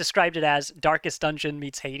 when Chris described it as Darkest Dungeon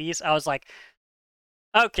meets Hades, I was like,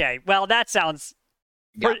 okay, well, that sounds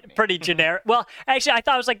pretty generic. Well, actually, I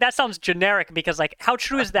thought, I was like, that sounds generic, because like, how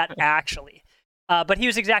true is that actually? But he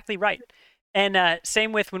was exactly right. And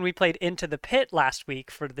same with when we played Into the Pit last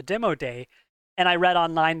week for the demo day, and I read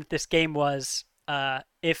online that this game was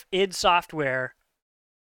if id Software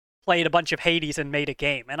played a bunch of Hades and made a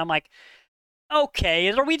game. And I'm like,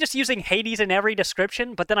 okay, are we just using Hades in every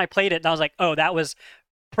description? But then I played it and I was like, oh, that was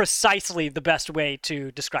precisely the best way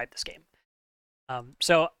to describe this game.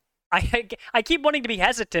 So I keep wanting to be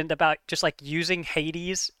hesitant about just like using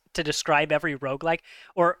Hades to describe every roguelike,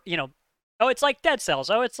 or, you know, oh, it's like Dead Cells.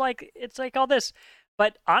 Oh, it's like all this.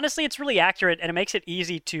 But honestly, it's really accurate, and it makes it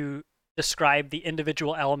easy to describe the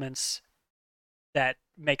individual elements that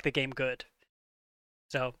make the game good.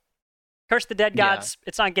 So, Curse the Dead Gods,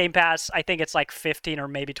 it's on Game Pass. I think it's like $15 or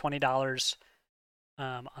maybe $20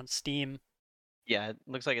 on Steam. Yeah, it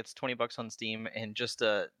looks like it's $20 on Steam. And just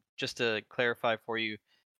to clarify for you,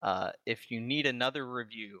 if you need another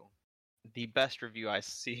review, the best review I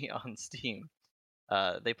see on Steam,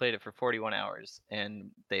 they played it for 41 hours,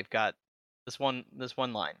 and they've got this one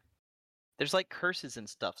line. There's like curses and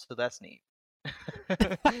stuff, so that's neat.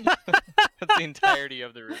 That's the entirety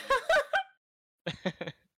of the review.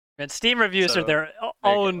 And Steam reviews are their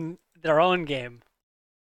own game.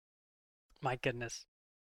 My goodness.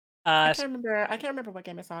 I can't remember what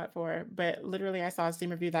game I saw it for, but literally I saw a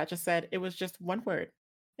Steam review that just said it was just one word.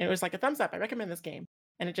 And it was like a thumbs up. I recommend this game.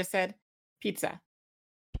 And it just said pizza.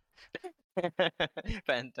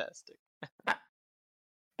 Fantastic. I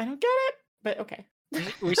don't get it, but okay.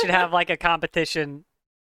 We should have like a competition.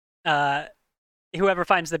 Whoever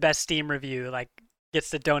finds the best Steam review like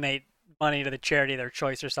gets to donate money to the charity of their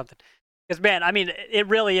choice or something. Because man, I mean, it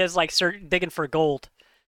really is like digging for gold.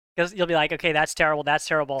 Because you'll be like, okay, that's terrible, that's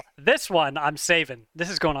terrible. This one I'm saving. This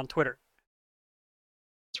is going on Twitter.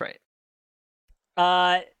 That's right.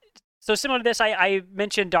 So similar to this, I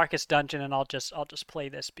mentioned Darkest Dungeon, and I'll just play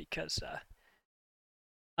this because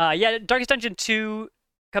Darkest Dungeon 2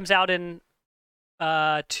 comes out in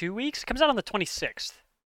 2 weeks. It comes out on the 26th,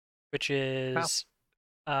 which is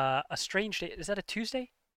a strange day. Is that a Tuesday?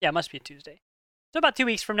 Yeah, it must be a Tuesday. So about 2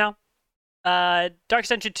 weeks from now. Darkest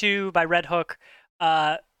Dungeon 2 by Red Hook.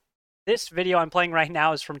 This video I'm playing right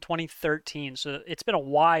now is from 2013, so it's been a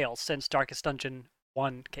while since Darkest Dungeon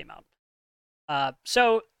 1 came out.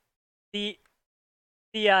 So the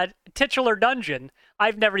titular dungeon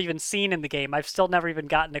I've never even seen in the game. I've still never even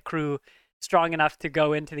gotten a crew strong enough to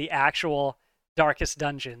go into the actual Darkest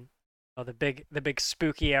Dungeon, the big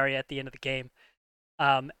spooky area at the end of the game.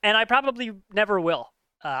 And I probably never will.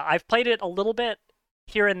 I've played it a little bit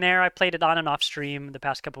here and there. I played it on and off stream the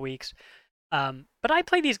past couple weeks. But I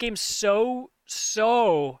play these games so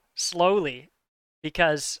slowly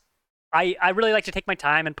because I really like to take my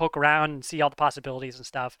time and poke around and see all the possibilities and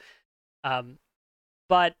stuff.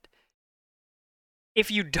 But if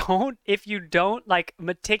you don't like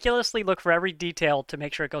meticulously look for every detail to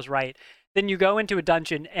make sure it goes right, then you go into a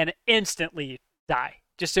dungeon and instantly die,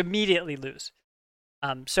 just immediately lose.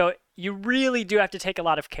 So you really do have to take a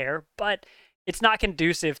lot of care, but it's not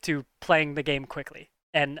conducive to playing the game quickly.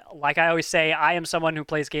 And like I always say, I am someone who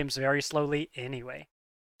plays games very slowly anyway.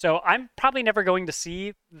 So I'm probably never going to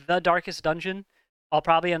see The Darkest Dungeon. I'll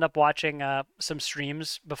probably end up watching some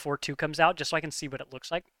streams before 2 comes out just so I can see what it looks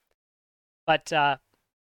like. But yeah,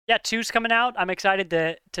 2's coming out. I'm excited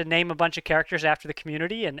to name a bunch of characters after the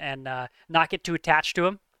community and not get too attached to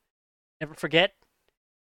them. Never forget.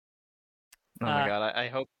 Oh my god, I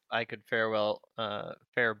hope I could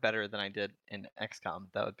fare better than I did in XCOM.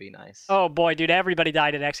 That would be nice. Oh boy, dude, everybody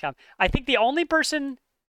died in XCOM. I think the only person...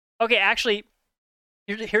 Okay, actually,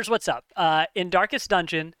 here's what's up. In Darkest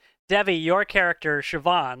Dungeon, Devi, your character,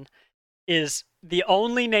 Siobhan, is the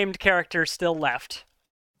only named character still left.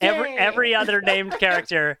 Every other named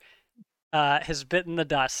character has bitten the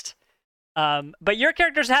dust. But your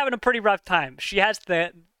character's having a pretty rough time. She has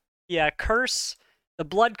the curse, the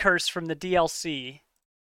blood curse from the DLC,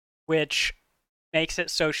 which makes it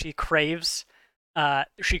so she craves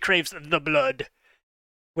the blood.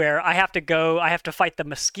 Where I have to fight the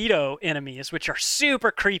mosquito enemies, which are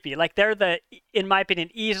super creepy. Like they're in my opinion,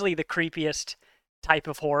 easily the creepiest type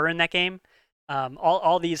of horror in that game.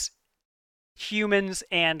 All these humans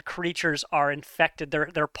and creatures are infected.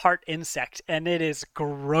 They're part insect, and it is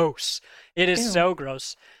gross. It is Ew. so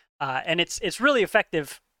gross, and it's really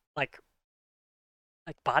effective, like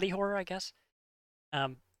body horror, I guess.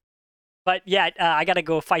 But yeah, I gotta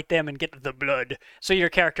go fight them and get the blood, so your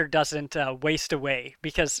character doesn't waste away.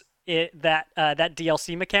 Because that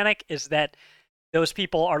DLC mechanic is that those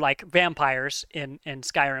people are like vampires in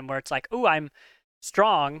Skyrim, where it's like, oh, I'm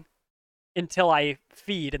strong until I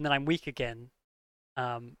feed, and then I'm weak again.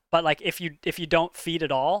 But like if you don't feed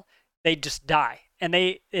at all, they just die, and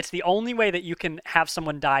it's the only way that you can have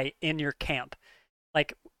someone die in your camp.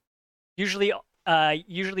 Like usually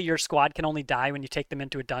your squad can only die when you take them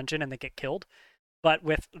into a dungeon and they get killed. But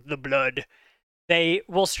with the blood, they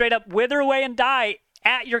will straight up wither away and die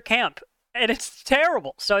at your camp. And it's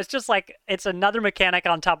terrible. So it's just like, it's another mechanic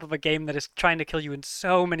on top of a game that is trying to kill you in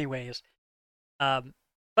so many ways.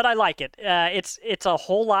 But I like it. It's a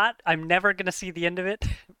whole lot. I'm never going to see the end of it,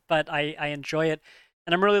 but I enjoy it.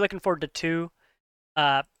 And I'm really looking forward to 2.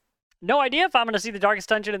 No idea if I'm going to see the Darkest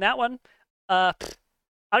Dungeon in that one.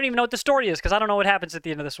 I don't even know what the story is because I don't know what happens at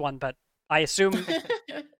the end of this one, but I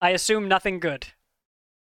assume nothing good.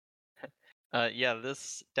 Yeah,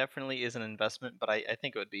 this definitely is an investment, but I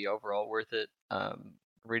think it would be overall worth it.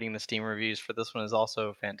 Reading the Steam reviews for this one is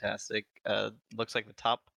also fantastic. Looks like the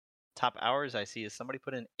top hours I see is somebody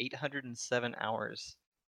put in 807 hours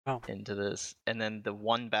into this, and then the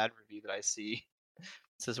one bad review that I see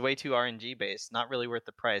says way too RNG based, not really worth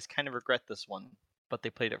the price. Kind of regret this one, but they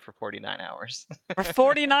played it for 49 hours. For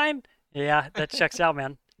 49? Yeah, that checks out,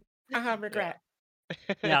 man. Regret.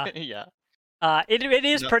 Yeah. Yeah. It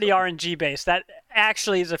is pretty RNG based. That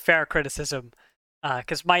actually is a fair criticism.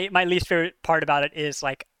 Because my least favorite part about it is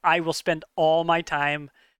like I will spend all my time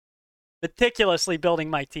meticulously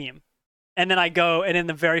building my team, and then I go and in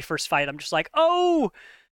the very first fight I'm just like, oh,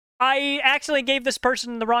 I accidentally gave this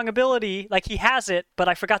person the wrong ability. Like he has it, but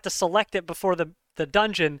I forgot to select it before the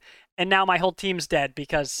dungeon, and now my whole team's dead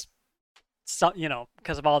because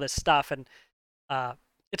of all this stuff, and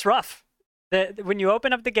it's rough. When you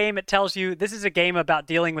open up the game, it tells you this is a game about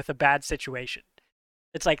dealing with a bad situation.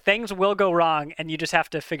 It's like things will go wrong, and you just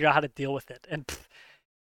have to figure out how to deal with it. And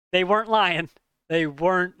they weren't lying. They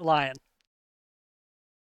weren't lying.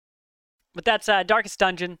 But that's Darkest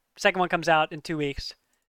Dungeon. Second one comes out in 2 weeks.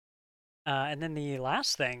 And then the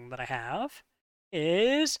last thing that I have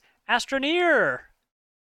is Astroneer.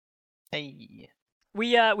 Hey.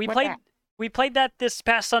 We played that this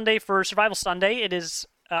past Sunday for Survival Sunday. It is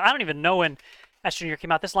I don't even know when Astroneer came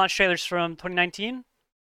out. This launch trailer's from 2019.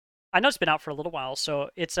 I know it's been out for a little while, so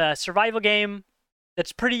it's a survival game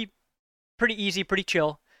that's pretty easy, pretty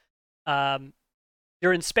chill.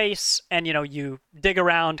 You're in space, and you dig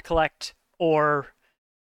around, collect ore,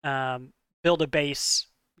 build a base,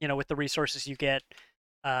 with the resources you get.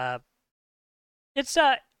 It's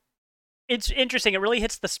interesting. It really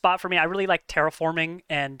hits the spot for me. I really like terraforming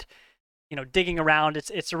and digging around.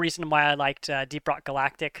 It's a reason why I liked Deep Rock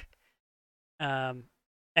Galactic, and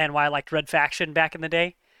why I liked Red Faction back in the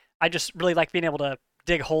day. I just really like being able to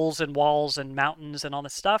dig holes in walls and mountains and all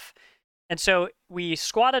this stuff. And so we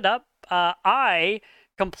squatted up. I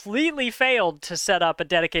completely failed to set up a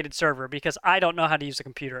dedicated server because I don't know how to use a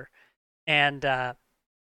computer. And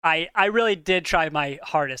I really did try my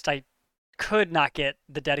hardest. I could not get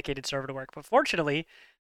the dedicated server to work. But fortunately,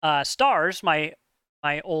 Stars, my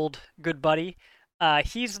old good buddy,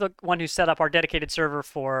 he's the one who set up our dedicated server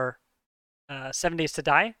for 7 Days to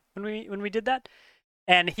Die when we did that.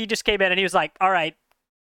 And he just came in and he was like, "All right,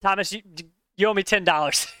 Thomas, you owe me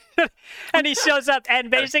 $10." And he shows up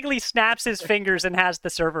and basically snaps his fingers and has the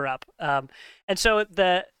server up. And so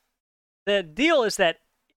the deal is that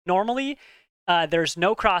normally there's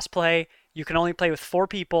no crossplay. You can only play with 4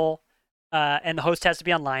 people, and the host has to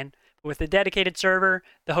be online. With the dedicated server,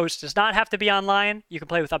 the host does not have to be online. You can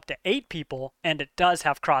play with up to 8 people, and it does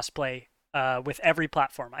have crossplay with every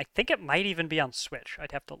platform. I think it might even be on Switch.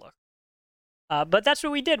 I'd have to look. But that's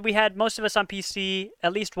what we did. We had most of us on PC,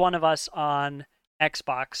 at least one of us on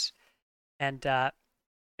Xbox, and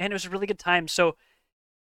it was a really good time. So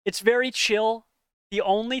it's very chill. The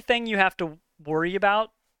only thing you have to worry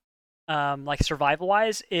about, like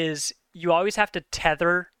survival-wise, is you always have to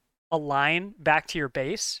tether a line back to your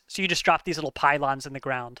base. So you just drop these little pylons in the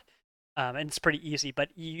ground, and it's pretty easy. But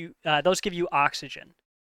those give you oxygen,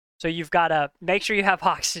 so you've got to make sure you have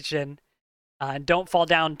oxygen. And don't fall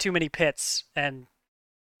down too many pits and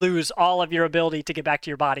lose all of your ability to get back to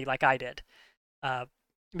your body like I did.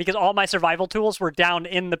 Because all my survival tools were down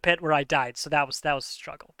in the pit where I died, so that was a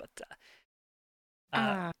struggle. But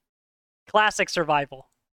classic survival.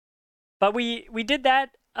 But we did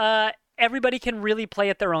that. Everybody can really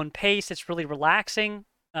play at their own pace. It's really relaxing.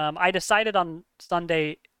 I decided on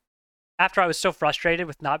Sunday, after I was so frustrated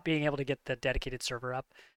with not being able to get the dedicated server up,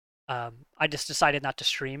 I just decided not to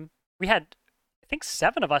stream. We had, I think,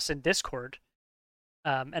 7 of us in Discord,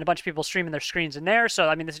 and a bunch of people streaming their screens in there. So,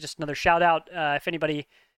 I mean, this is just another shout out. If anybody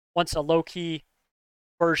wants a low-key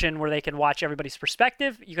version where they can watch everybody's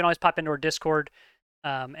perspective, you can always pop into our Discord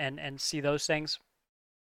and see those things.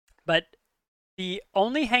 But the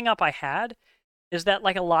only hang-up I had is that,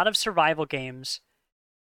 like a lot of survival games,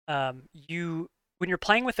 when you're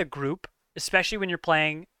playing with a group, especially when you're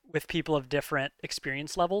playing with people of different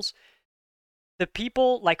experience levels, the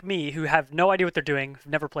people like me who have no idea what they're doing, who've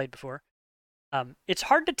never played before, it's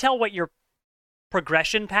hard to tell what your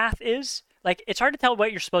progression path is. Like, it's hard to tell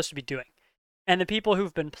what you're supposed to be doing. And the people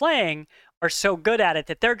who've been playing are so good at it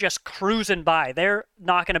that they're just cruising by. They're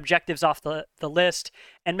knocking objectives off the list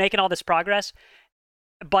and making all this progress.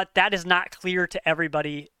 But that is not clear to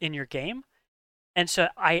everybody in your game. And so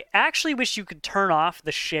I actually wish you could turn off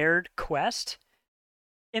the shared quest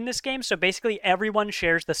in this game. So basically everyone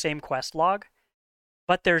shares the same quest log,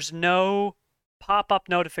 but there's no pop-up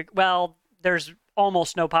notification. Well, there's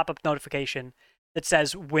almost no pop-up notification that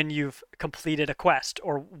says when you've completed a quest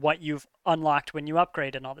or what you've unlocked when you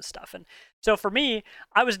upgrade and all this stuff. And so for me,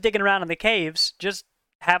 I was digging around in the caves, just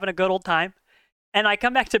having a good old time. And I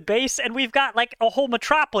come back to base and we've got like a whole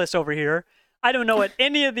metropolis over here. I don't know what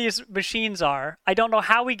any of these machines are. I don't know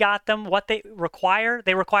how we got them, what they require.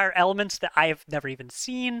 They require elements that I have never even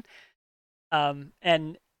seen. And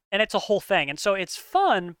it's a whole thing. And so it's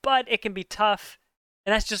fun, but it can be tough.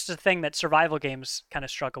 And that's just a thing that survival games kind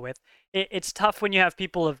of struggle with. It's tough when you have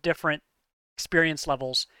people of different experience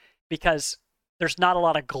levels because there's not a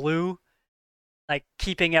lot of glue, like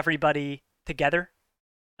keeping everybody together.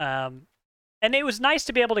 And it was nice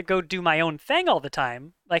to be able to go do my own thing all the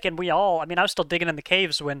time. Like, and I was still digging in the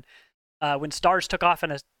caves when Stars took off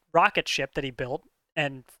in a rocket ship that he built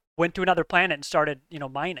and went to another planet and started,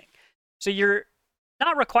 mining. So you're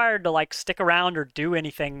not required to like stick around or do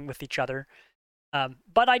anything with each other.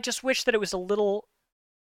 But I just wish that it was a little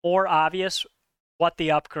more obvious what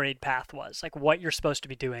the upgrade path was, like what you're supposed to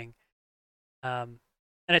be doing. And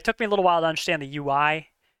it took me a little while to understand the UI.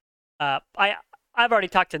 I've already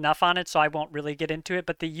talked enough on it, so I won't really get into it.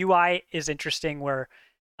 But the UI is interesting where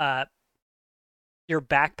your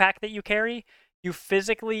backpack that you carry, you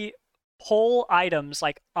physically pull items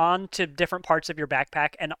like onto different parts of your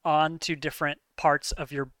backpack and onto different parts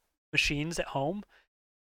of your machines at home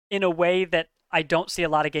in a way that I don't see a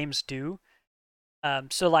lot of games do.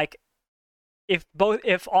 So like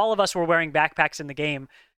if all of us were wearing backpacks in the game,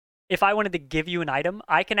 if I wanted to give you an item,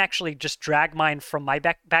 I can actually just drag mine from my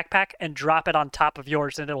backpack and drop it on top of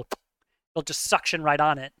yours, and it'll just suction right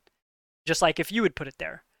on it, just like if you would put it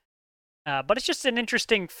there. But it's just an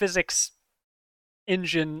interesting physics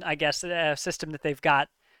engine, I guess, system that they've got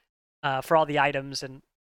for all the items and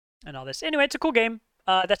all this. Anyway, it's a cool game.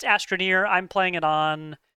 That's Astroneer. I'm playing it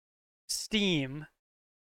on Steam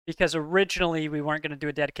because originally we weren't going to do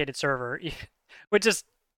a dedicated server, which is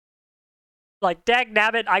like, dag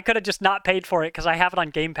nabbit, I could have just not paid for it because I have it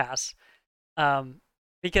on Game Pass.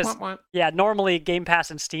 Because Womp womp. yeah, normally Game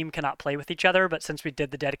Pass and Steam cannot play with each other, but since we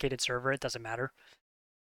did the dedicated server, it doesn't matter.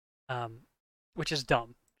 Which is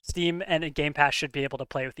dumb. Steam and Game Pass should be able to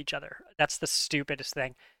play with each other. That's the stupidest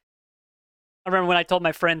thing. I remember when I told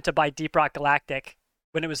my friend to buy Deep Rock Galactic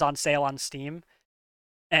when it was on sale on Steam,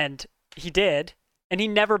 and he did, and he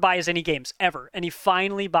never buys any games ever, and he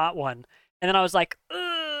finally bought one, and then I was like,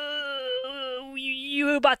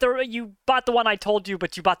 you bought the one I told you,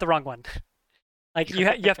 but you bought the wrong one. Like you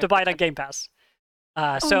have to buy it on Game Pass.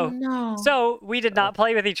 Oh no. So we did not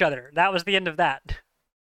play with each other. That was the end of that.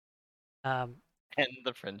 And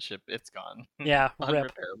the friendship, it's gone. Yeah,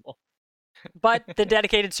 rip. Unrepairable. But the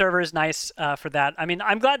dedicated server is nice for that. I mean,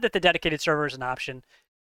 I'm glad that the dedicated server is an option.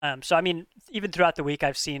 So, I mean, even throughout the week,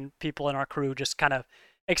 I've seen people in our crew just kind of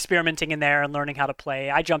experimenting in there and learning how to play.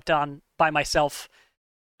 I jumped on by myself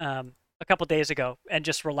a couple days ago and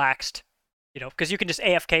just relaxed, because you can just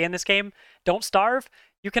AFK in this game. Don't starve.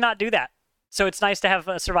 You cannot do that. So it's nice to have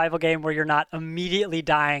a survival game where you're not immediately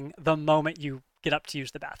dying the moment you get up to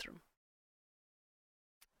use the bathroom.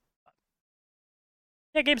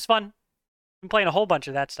 Yeah, game's fun. I'm playing a whole bunch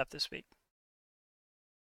of that stuff this week.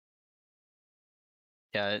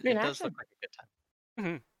 Yeah, it does look like a good time.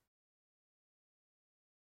 Mm-hmm.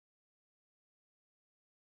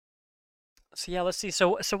 So yeah, let's see.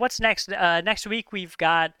 So what's next? Next week we've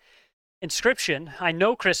got Inscription. I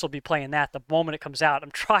know Chris will be playing that the moment it comes out.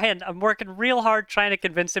 I'm working real hard trying to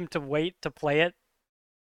convince him to wait to play it.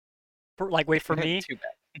 Wait for me. Too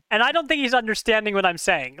bad. And I don't think he's understanding what I'm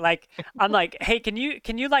saying. Like, I'm like, hey, can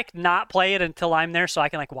you like not play it until I'm there so I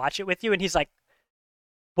can like watch it with you? And he's like,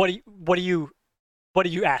 what are you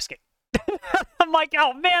asking? I'm like,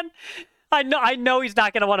 oh man, I know he's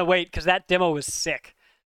not gonna want to wait because that demo was sick.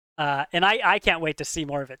 And I can't wait to see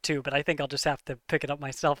more of it too. But I think I'll just have to pick it up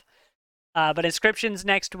myself. But Inscription's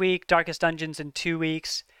next week. Darkest Dungeons in 2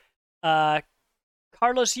 weeks.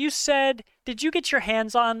 Carlos, you said, did you get your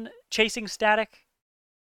hands on Chasing Static?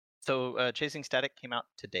 So Chasing Static came out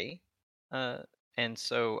today, and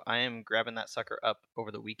so I am grabbing that sucker up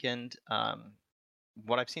over the weekend.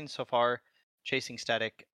 What I've seen so far, Chasing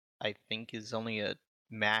Static, I think is only a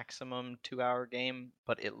maximum 2-hour game,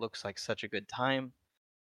 but it looks like such a good time.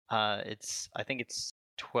 I think it's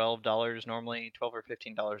 $12 normally, $12 or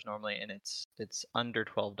 $15 normally, and it's under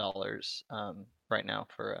 $12 right now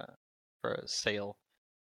for a sale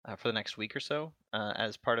for the next week or so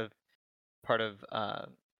as part of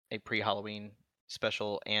a pre-Halloween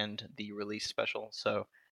special and the release special. So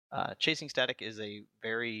Chasing Static is a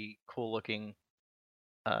very cool looking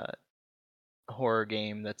horror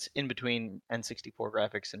game that's in between N64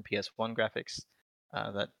 graphics and PS1 graphics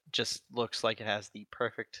that just looks like it has the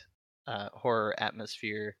perfect horror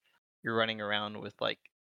atmosphere. You're running around with like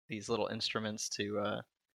these little instruments to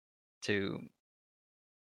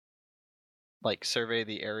like survey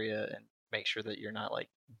the area and make sure that you're not like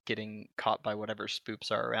getting caught by whatever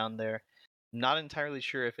spoops are around there. Not entirely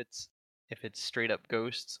sure if it's straight up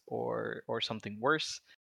ghosts or something worse,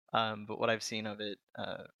 but what I've seen of it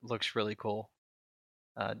looks really cool.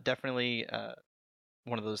 Definitely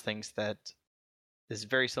one of those things that is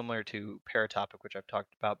very similar to Paratopic, which I've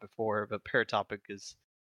talked about before, but Paratopic is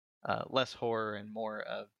less horror and more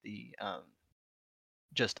of the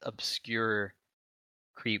just obscure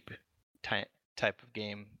creep type of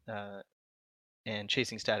game. And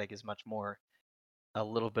Chasing Static is much more a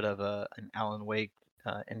little bit of an Alan Wake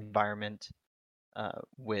environment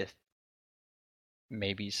with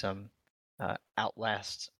maybe some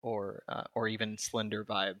Outlast or even Slender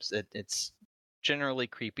vibes. It's generally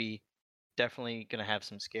creepy, definitely gonna have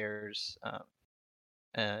some scares,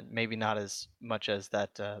 and maybe not as much as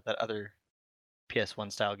that other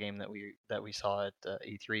PS1 style game that we saw at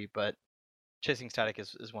E3, but Chasing Static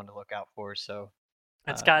is one to look out for. So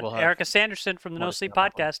it's got Erica Sanderson from the No Sleep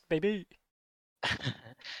Podcast, baby.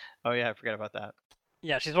 Oh yeah, I forgot about that.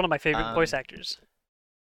 Yeah, she's one of my favorite voice actors.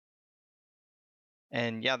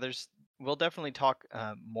 And yeah, we'll definitely talk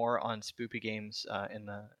more on spoopy games in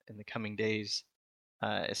the coming days,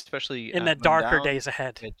 especially in the darker Moondown, days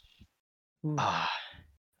ahead.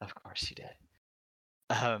 Of course you did.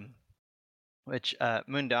 Which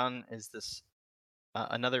Moondown is this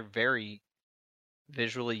another very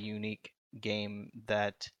visually unique game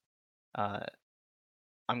that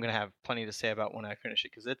I'm gonna have plenty to say about when I finish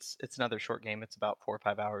it because it's another short game. It's about 4 or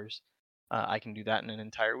 5 hours. I can do that in an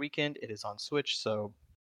entire weekend. It is on Switch, so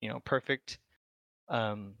perfect.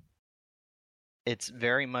 It's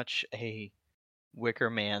very much a Wicker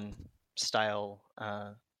Man style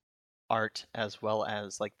art, as well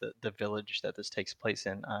as like the village that this takes place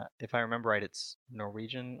in. If I remember right, it's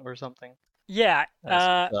Norwegian or something. Yeah, So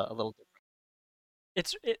it's a little different.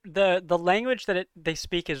 the language that they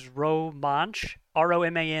speak is Romansh,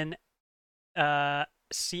 Roman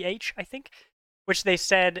ch, I think, which they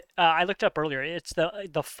said I looked up earlier. It's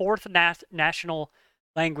the fourth national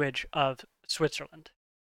language of Switzerland.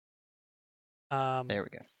 There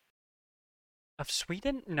we go. Of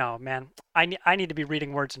Sweden? No, man. I need to be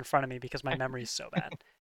reading words in front of me because my memory is so bad.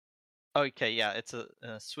 Okay, yeah, it's a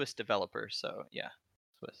Swiss developer, so yeah,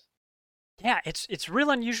 Swiss. Yeah, it's real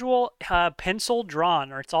unusual. Pencil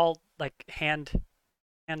drawn, or it's all like hand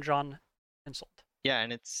drawn, penciled. Yeah,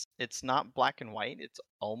 and it's not black and white. It's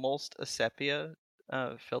almost a sepia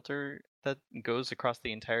filter that goes across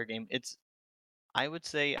the entire game. I would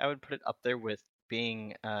say I would put it up there with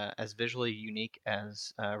being as visually unique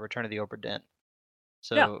as Return of the Obra Dinn.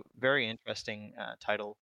 So Yeah. very interesting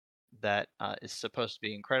title that is supposed to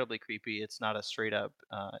be incredibly creepy. It's not a straight up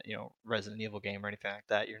Resident Evil game or anything like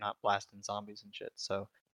that. You're not blasting zombies and shit. So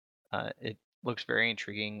it looks very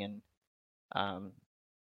intriguing, and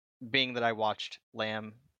being that I watched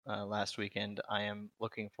Lamb last weekend, I am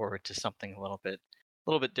looking forward to something a little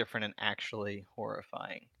bit different and actually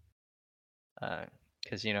horrifying.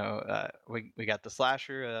 Because we got the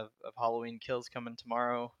slasher of Halloween Kills coming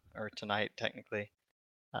tomorrow or tonight technically,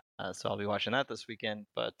 so I'll be watching that this weekend.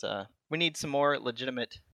 But we need some more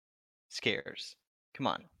legitimate scares. Come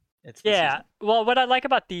on, it's the Yeah. season. Well, what I like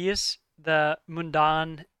about these, the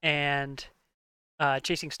Mundan and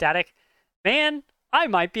Chasing Static, man, I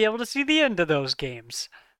might be able to see the end of those games.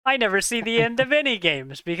 I never see the end of any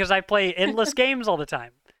games because I play endless games all the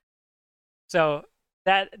time. So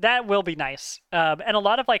that will be nice. And a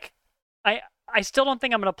lot of I still don't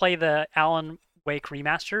think I'm gonna play the Alan Wake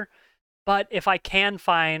remaster, but if I can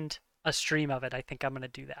find a stream of it, I think I'm gonna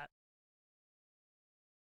do that.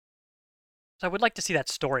 So I would like to see that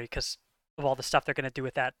story because of all the stuff they're gonna do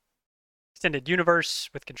with that extended universe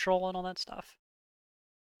with Control and all that stuff.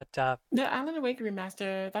 But The Alan Wake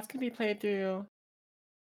remaster, that's gonna be played through.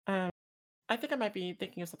 I think I might be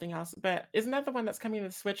thinking of something else, but isn't that the one that's coming to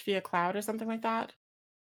the Switch via cloud or something like that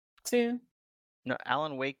soon? No,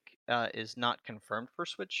 Alan Wake is not confirmed for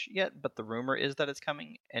Switch yet, but the rumor is that it's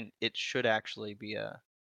coming, and it should actually be a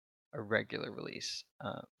regular release.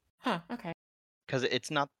 Huh. Okay. Because it's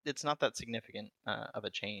not that significant of a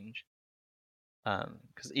change.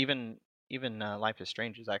 Because even Life is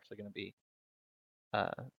Strange is actually going to be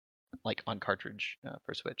like on cartridge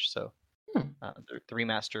for Switch. So Hmm. the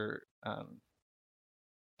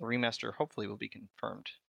remaster hopefully will be confirmed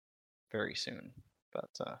very soon.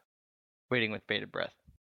 But waiting with bated breath.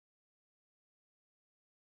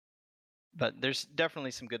 But there's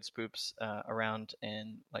definitely some good spoops around,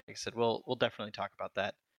 and like I said, we'll definitely talk about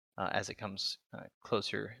that as it comes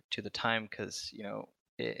closer to the time. Because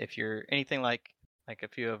if you're anything like a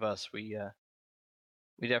few of us, we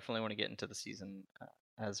definitely want to get into the season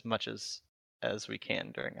as much as we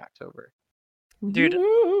can during October. dude,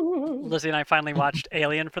 Lizzie and I finally watched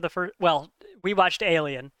Alien for the first. Well, we watched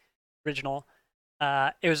Alien original.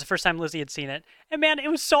 It was the first time Lizzie had seen it, and man, it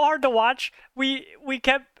was so hard to watch. We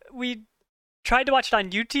tried to watch it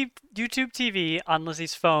on YouTube TV on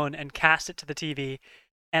Lizzie's phone and cast it to the TV,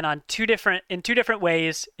 and in two different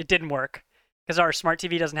ways it didn't work because our smart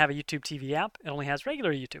TV doesn't have a YouTube TV app. It only has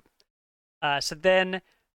regular YouTube. So then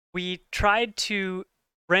we tried to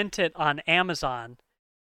rent it on Amazon,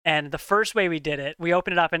 and the first way we did it, we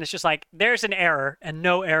opened it up and it's just like there's an error and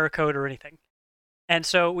no error code or anything. And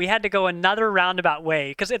so we had to go another roundabout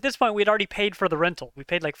way because at this point we'd already paid for the rental. We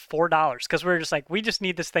paid like $4 because we were just like, we just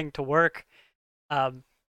need this thing to work. And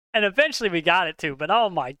eventually we got it too. But oh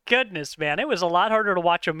my goodness, man, it was a lot harder to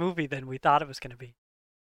watch a movie than we thought it was going to be.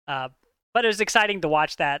 But it was exciting to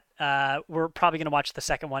watch that. We're probably going to watch the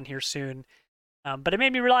second one here soon. But it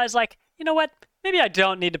made me realize, like, you know what? Maybe I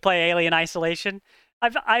don't need to play Alien Isolation.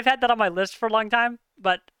 I've had that on my list for a long time,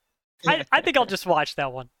 but I think I'll just watch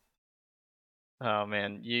that one. Oh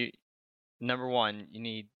man, number one, you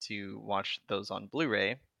need to watch those on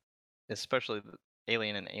Blu-ray, especially the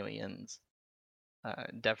Alien and Aliens.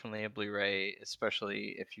 Definitely a Blu-ray,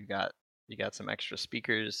 especially if you got some extra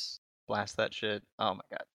speakers. Blast that shit. Oh my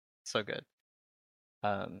god, so good.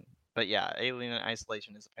 But yeah, Alien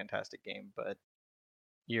Isolation is a fantastic game, but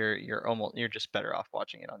you're just better off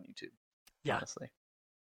watching it on YouTube. Yeah. Honestly.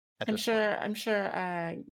 I'm sure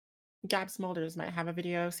Gab Smulders might have a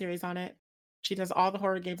video series on it. She does all the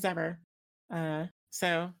horror games ever.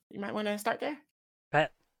 So you might want to start there.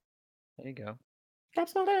 Bet. There you go. Gab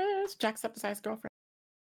Smulders, Jacksepticeye's girlfriend.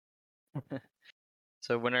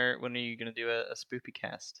 So when are you gonna do a spoopy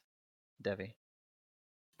cast, Devi?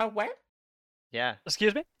 Oh, what? Yeah.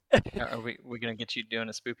 Excuse me? Are we gonna get you doing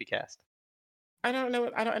a spoopy cast? I don't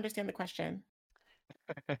know. I don't understand the question.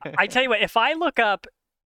 I tell you what, if I look up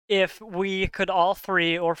if we could all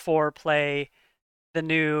 3 or 4 play the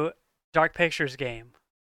new Dark Pictures game,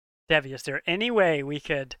 Debbie, is there any way we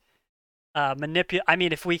could manipulate? I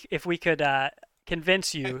mean, if we could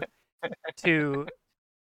convince you to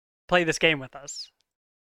play this game with us.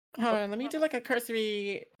 Hold on, let me do like a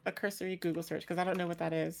cursory Google search because I don't know what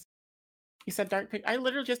that is. You said dark picture. I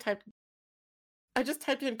literally just typed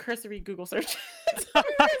in cursory Google search.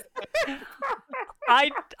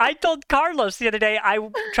 I told Carlos the other day I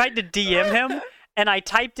tried to DM him and I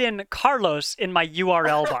typed in Carlos in my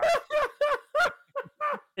URL bar.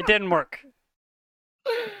 It didn't work.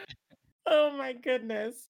 Oh my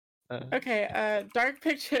goodness. Okay, Dark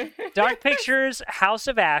Picture. Dark Pictures, House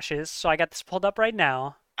of Ashes. So I got this pulled up right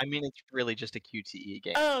now. I mean, it's really just a QTE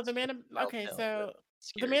game. Oh, the Man of okay, so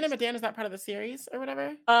the Man of Medan, is that part of the series or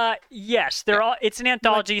whatever? Yes, they're all. It's an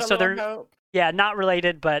anthology, Like so they're not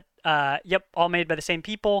related, but yep, all made by the same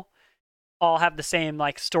people. All have the same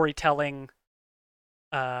like storytelling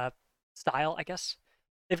style, I guess.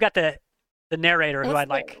 They've got the narrator who I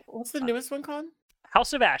like. What's the newest one called?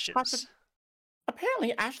 House of Ashes.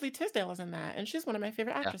 Apparently, Ashley Tisdale is in that, and she's one of my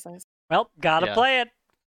favorite actresses. Well, gotta play it.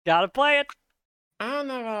 Gotta play it. I don't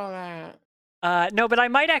know about all that. No, but I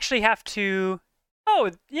might actually have to.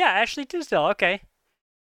 Oh, yeah, Ashley Tisdale. Okay.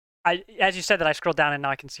 As you said that, I scrolled down and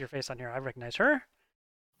now I can see her face on here. I recognize her.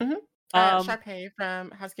 Mm-hmm. Sharpay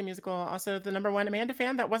from High School Musical, also the #1 Amanda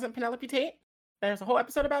fan. That wasn't Penelope Tate. There's a whole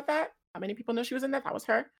episode about that. How many people know she was in that? That was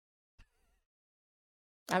her.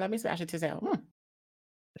 I love me some Ashley Tisdale.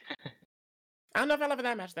 I don't know if I love her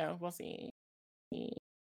that much though. We'll see.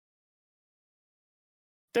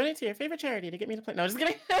 Donate to your favorite charity to get me to play. No, just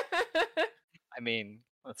kidding. I mean,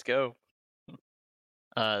 let's go.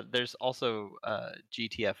 There's also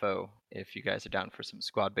GTFO if you guys are down for some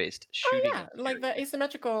squad-based shooting. Oh yeah, like the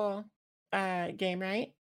asymmetrical game,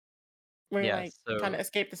 right? Where you're like trying to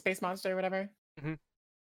escape the space monster or whatever. Mm-hmm.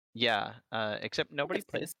 Yeah, except nobody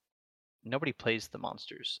plays the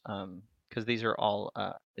monsters. Because these are all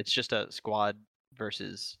it's just a squad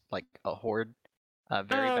versus like a horde.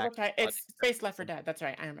 That's right. It's Space Left 4 Dead. That's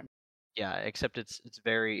right. I remember. Yeah, except it's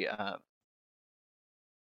very I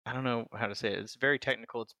don't know how to say it. It's very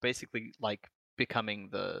technical. It's basically like becoming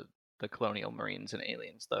the colonial marines and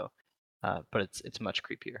aliens though. But it's much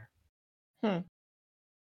creepier.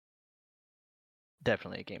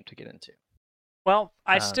 Definitely a game to get into. Well,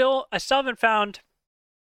 I still haven't found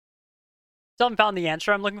the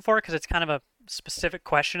answer I'm looking for because it's kind of a specific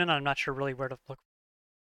question and I'm not sure really where to look.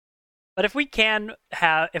 But if we can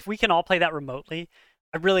all play that remotely,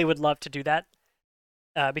 I really would love to do that.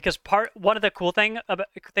 Because one of the cool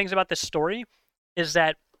things about this story is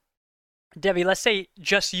that, Debbie, let's say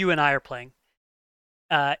just you and I are playing.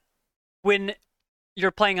 When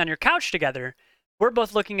you're playing on your couch together, we're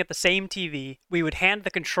both looking at the same TV. We would hand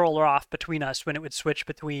the controller off between us when it would switch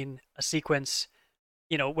between a sequence,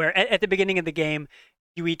 where at the beginning of the game,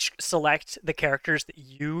 you each select the characters that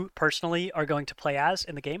you personally are going to play as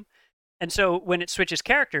in the game. And so when it switches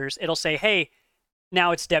characters, it'll say, hey,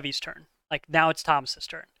 now it's Debbie's turn. Like, now it's Thomas's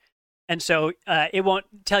turn. And so it won't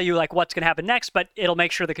tell you, like, what's going to happen next, but it'll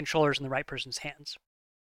make sure the controller's in the right person's hands.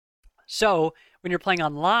 So when you're playing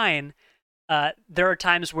online, there are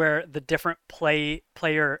times where the different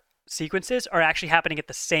player sequences are actually happening at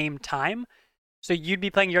the same time. So you'd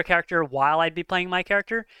be playing your character while I'd be playing my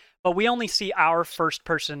character, but we only see our first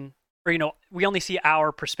person, or, we only see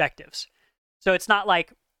our perspectives. So it's not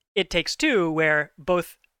like It Takes Two, where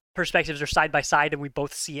both perspectives are side by side and we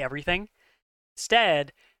both see everything.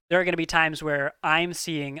 Instead, there are going to be times where I'm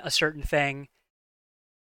seeing a certain thing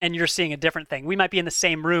and you're seeing a different thing. We might be in the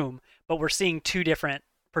same room, but we're seeing two different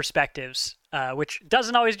perspectives, which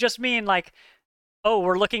doesn't always just mean like, oh,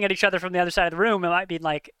 we're looking at each other from the other side of the room. It might be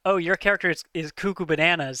like, oh, your character is cuckoo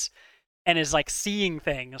bananas and is like seeing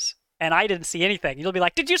things and I didn't see anything. You'll be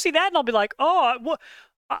like, did you see that? And I'll be like, oh,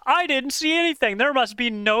 I didn't see anything. There must be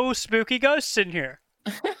no spooky ghosts in here.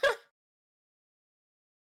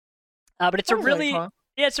 But it's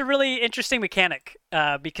it's a really interesting mechanic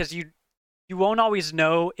because you won't always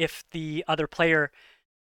know if the other player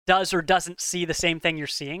does or doesn't see the same thing you're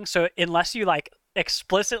seeing. So unless you like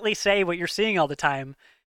explicitly say what you're seeing all the time,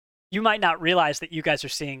 you might not realize that you guys are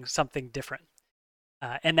seeing something different.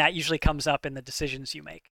 And that usually comes up in the decisions you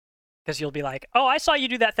make. Because you'll be like, oh, I saw you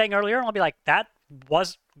do that thing earlier. And I'll be like, that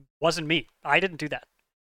wasn't me. I didn't do that.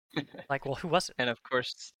 Like, well, who was it? And of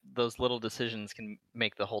course, those little decisions can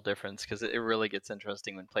make the whole difference because it really gets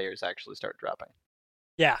interesting when players actually start dropping.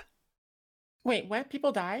 Yeah. Wait, what?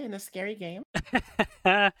 People die in this scary game?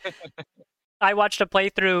 I watched a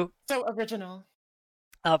playthrough. So original.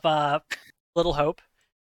 Of Little Hope.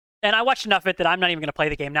 And I watched enough of it that I'm not even going to play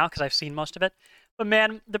the game now because I've seen most of it. But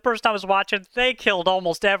man, the person I was watching, they killed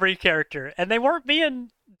almost every character. And they weren't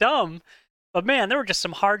being dumb. But man, there were just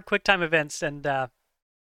some hard QuickTime events. And,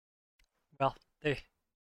 well,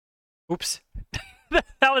 oops.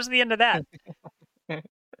 That was the end of that. I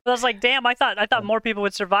was like, damn, I thought more people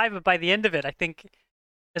would survive, but by the end of it, I think,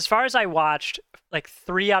 as far as I watched, like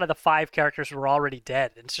 3 out of the 5 characters were already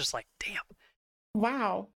dead. And it's just like, damn.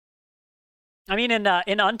 Wow. I mean, in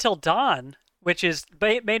Until Dawn, which is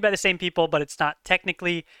made by the same people, but it's not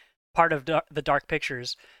technically part of the Dark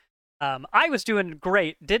Pictures, I was doing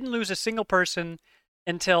great. Didn't lose a single person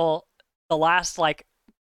until the last, like,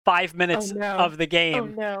 5 minutes of the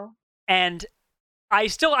game. Oh, no. And I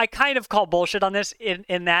kind of call bullshit on this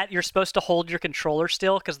in that you're supposed to hold your controller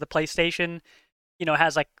still because the PlayStation,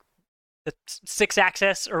 has like the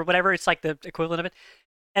 6-axis or whatever. It's like the equivalent of it.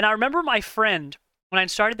 And I remember my friend, when I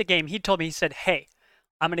started the game, he told me, he said, hey,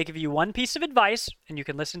 I'm going to give you one piece of advice and you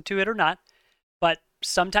can listen to it or not. But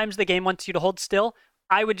sometimes the game wants you to hold still.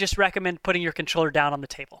 I would just recommend putting your controller down on the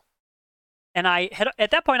table. And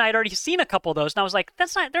at that point, I had already seen a couple of those. And I was like,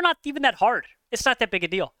 they're not even that hard. It's not that big a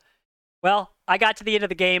deal. Well, I got to the end of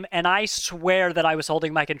the game, and I swear that I was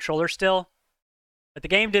holding my controller still, but the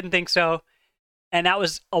game didn't think so, and that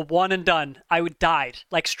was a one and done. I died,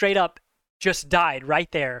 like straight up, just died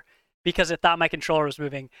right there because it thought my controller was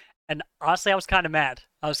moving, and honestly, I was kind of mad.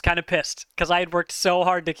 I was kind of pissed because I had worked so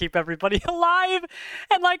hard to keep everybody alive,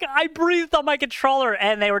 and like I breathed on my controller,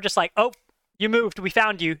 and they were just like, "Oh, you moved. We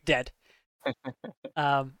found you, dead."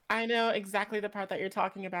 I know exactly the part that you're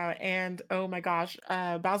talking about, and oh my gosh,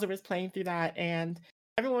 Bowser was playing through that, and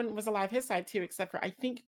everyone was alive his side too, except for I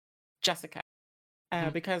think Jessica,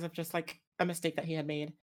 because of just like a mistake that he had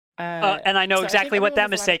made. And I know so exactly what that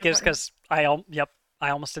mistake is because I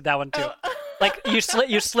almost did that one too. Oh. Like you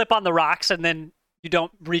slip on the rocks and then you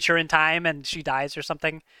don't reach her in time and she dies or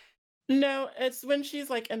something. No, it's when she's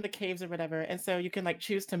like in the caves or whatever, and so you can like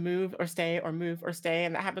choose to move or stay or move or stay,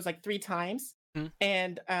 and that happens like 3 times.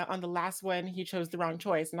 And on the last one, he chose the wrong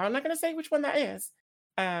choice. Now I'm not going to say which one that is,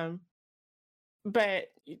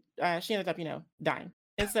 but she ended up, dying.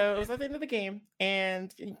 And so it was at the end of the game,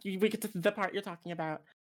 and we get to the part you're talking about,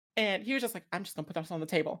 and he was just like, "I'm just gonna put this on the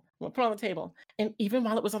table. I'm gonna put it on the table." And even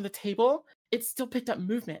while it was on the table, it still picked up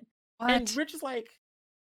movement, and we're just like,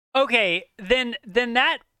 okay, then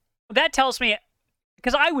that tells me,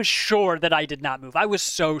 because I was sure that I did not move. I was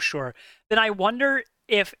so sure. Then I wonder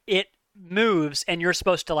if it moves and you're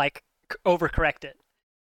supposed to like overcorrect it.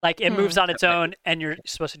 Like it moves on its own and you're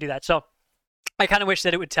supposed to do that. So I kind of wish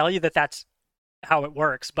that it would tell you that that's how it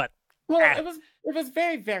works, but it was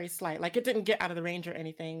very, very slight. Like it didn't get out of the range or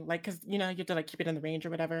anything. Like, cause you have to like keep it in the range or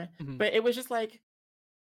whatever. But it was just like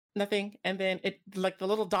nothing. And then it like the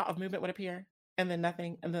little dot of movement would appear and then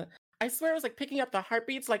nothing. And I swear it was like picking up the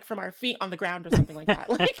heartbeats like from our feet on the ground or something like that.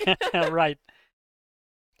 Like, right.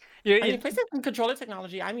 I mean, PlayStation controller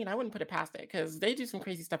technology, I mean, I wouldn't put it past it because they do some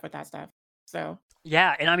crazy stuff with that stuff. So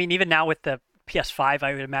yeah, and I mean, even now with the PS5,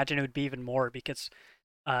 I would imagine it would be even more because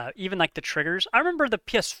even like the triggers. I remember the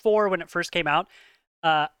PS4 when it first came out.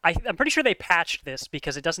 I'm pretty sure they patched this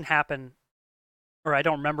because it doesn't happen, or I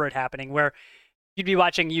don't remember it happening, where you'd be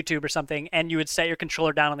watching YouTube or something and you would set your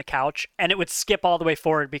controller down on the couch and it would skip all the way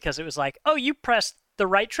forward because it was like, oh, you pressed the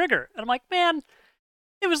right trigger. And I'm like, man,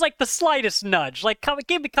 it was like the slightest nudge. Like, cut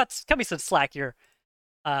me some slack here.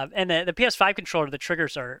 And the PS5 controller, the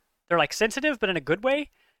triggers they're like sensitive, but in a good way.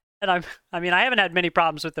 And I mean, I haven't had many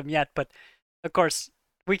problems with them yet, but of course,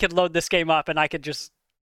 we could load this game up and I could just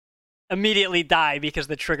immediately die because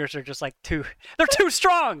the triggers are just like they're too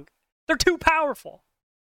strong. They're too powerful.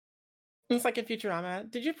 It's like in Futurama.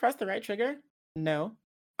 Did you press the right trigger? No.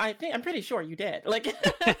 I'm pretty sure you did. Like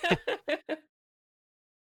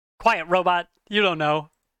Quiet robot, you don't know.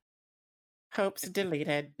 Hopes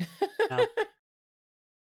deleted. No.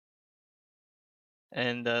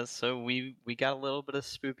 And so we got a little bit of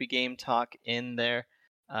spoopy game talk in there,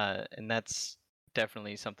 and that's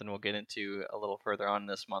definitely something we'll get into a little further on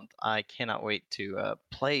this month. I cannot wait to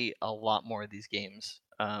play a lot more of these games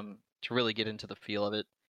to really get into the feel of it.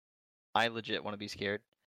 I legit want to be scared.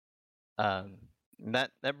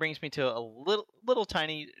 That brings me to a little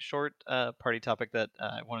tiny short party topic that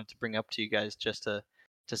I wanted to bring up to you guys just to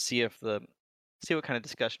see what kind of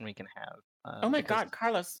discussion we can have. Oh my God,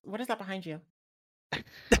 Carlos, what is that behind you?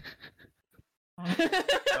 I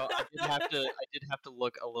did have to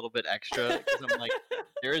look a little bit extra because I'm like,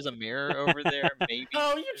 there is a mirror over there. Maybe.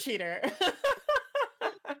 Oh, you cheater!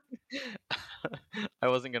 I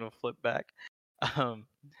wasn't gonna flip back,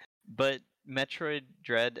 but Metroid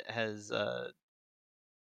Dread has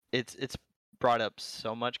it's brought up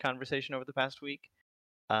so much conversation over the past week.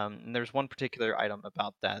 And there's one particular item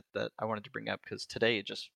about that I wanted to bring up because today it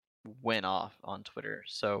just went off on Twitter.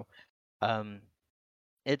 So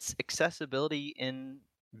it's accessibility in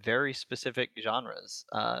very specific genres.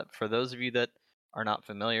 For those of you that are not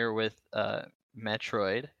familiar with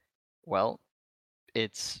Metroid, well,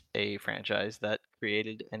 it's a franchise that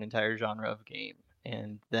created an entire genre of game.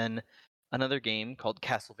 And then another game called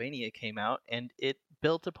Castlevania came out, and it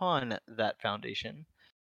built upon that foundation.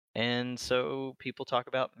 And so people talk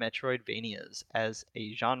about Metroidvanias as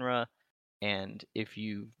a genre. And if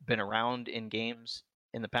you've been around in games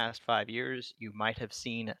in the past 5 years, you might have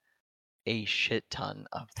seen a shit ton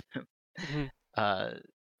of them.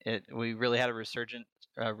 We really had a resurgence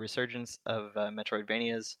of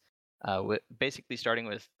Metroidvanias, basically starting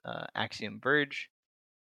with Axiom Verge,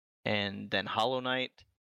 and then Hollow Knight,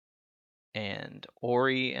 and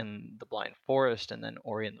Ori and the Blind Forest, and then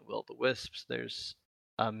Ori and the Will of the Wisps. There's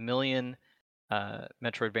a million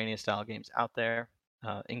Metroidvania style games out there,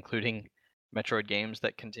 including Metroid games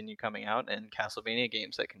that continue coming out and Castlevania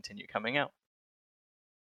games that continue coming out.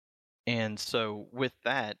 And so with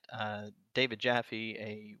that, David Jaffe,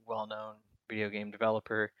 a well-known video game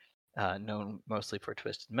developer, known mostly for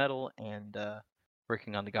Twisted Metal and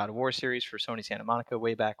working on the God of War series for Sony Santa Monica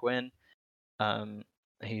way back when,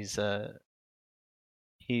 he's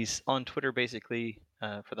on Twitter basically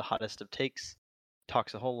for the hottest of takes,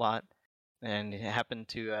 talks a whole lot, and he happened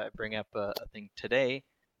to bring up a thing today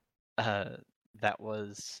that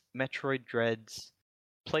was Metroid Dread's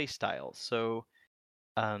playstyle. So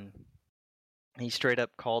he straight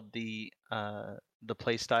up called the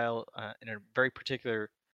playstyle in a very particular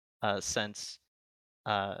sense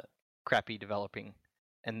crappy developing,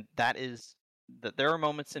 and that is that there are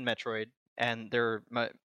moments in Metroid, and there are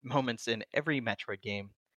moments in every Metroid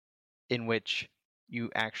game in which you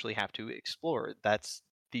actually have to explore. That's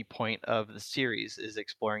the point of the series, is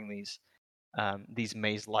exploring these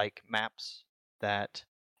maze-like maps that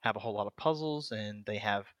have a whole lot of puzzles, and they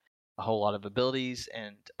have a whole lot of abilities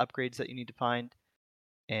and upgrades that you need to find.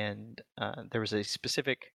 And there was a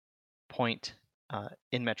specific point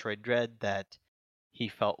in Metroid Dread that he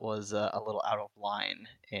felt was a little out of line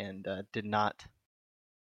and did not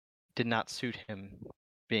suit him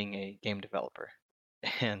being a game developer.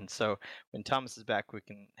 And so when Thomas is back, we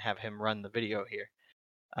can have him run the video here.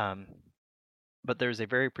 But there's a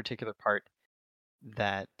very particular part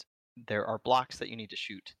that there are blocks that you need to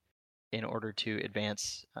shoot in order to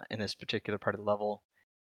advance in this particular part of the level,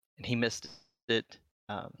 and he missed it.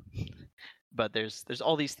 But there's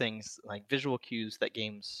all these things like visual cues that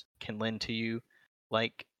games can lend to you,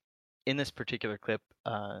 like in this particular clip.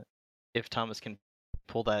 If Thomas can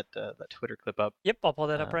pull that Twitter clip up. Yep, I'll pull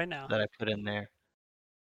that up right now. That I put in there.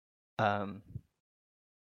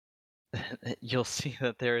 You'll see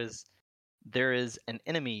that there is an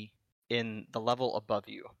enemy in the level above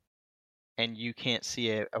you, and you can't see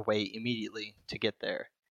a way immediately to get there.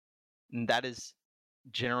 And that is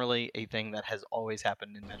generally a thing that has always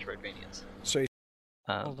happened in Metroidvanias. So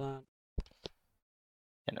hold on.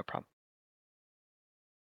 Yeah, no problem.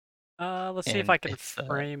 Let's see if I can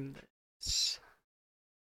frame this.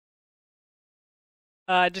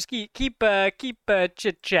 Just keep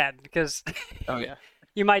chit chatting, because oh yeah,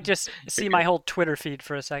 you might just see my whole Twitter feed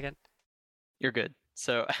for a second. You're good.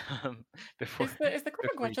 So before is the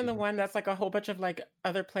clip in question the one that's like a whole bunch of like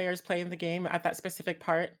other players playing the game at that specific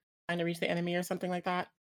part trying to reach the enemy or something like that?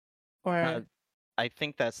 Or I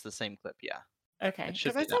think that's the same clip. Yeah. Okay,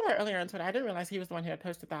 because I saw that earlier on Twitter. I didn't realize he was the one who had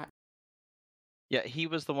posted that. Yeah, he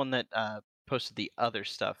was the one that posted the other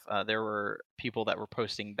stuff. There were people that were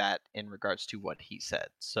posting that in regards to what he said.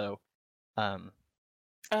 So,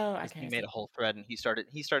 he made a whole thread, and he started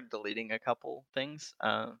deleting a couple things.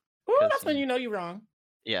 Ooh, that's when you know you're wrong.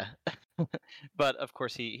 Yeah, but of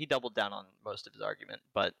course he doubled down on most of his argument.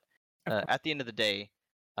 But at the end of the day,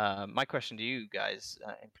 my question to you guys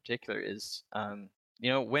in particular is,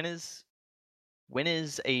 when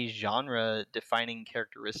is a genre-defining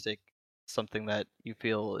characteristic something that you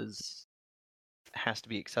feel has to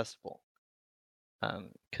be accessible?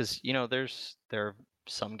 Because there are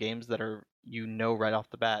some games that are right off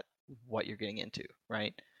the bat what you're getting into,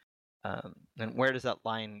 right? And where does that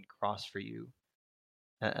line cross for you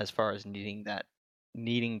as far as needing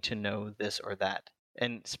to know this or that?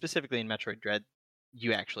 And specifically in Metroid Dread,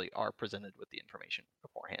 you actually are presented with the information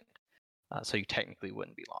beforehand, so you technically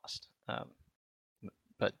wouldn't be lost.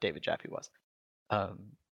 But David Jaffe was.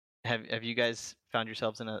 Have you guys found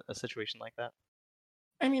yourselves in a situation like that?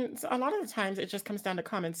 I mean, a lot of the times it just comes down to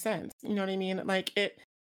common sense. You know what I mean? Like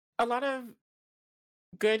a lot of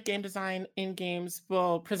good game design in games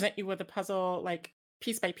will present you with a puzzle like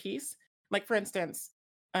piece by piece. Like for instance,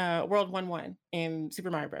 World 1-1 in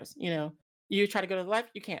Super Mario Bros. You know, you try to go to the left,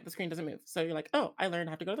 you can't. The screen doesn't move. So you're like, oh, I learned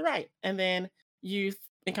I have to go to the right. And then you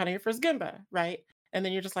encounter your first Goomba, right? And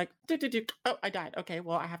then you're just like, oh, I died. Okay,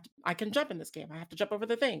 well, I can jump in this game. I have to jump over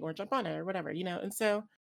the thing or jump on it or whatever, you know. And so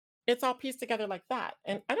it's all pieced together like that.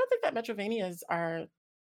 And I don't think that Metrovanias are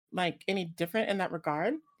like any different in that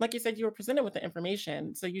regard. Like you said, you were presented with the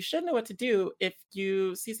information. So you should know what to do if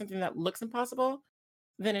you see something that looks impossible.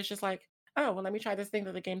 Then it's just like, oh, well, let me try this thing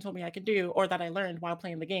that the game told me I could do or that I learned while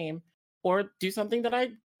playing the game, or do something that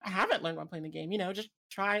I haven't learned while playing the game. You know, just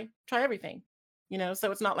try everything. You know,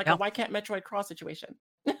 so it's not like a Yeah. why can't Metroid cross situation.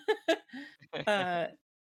 uh,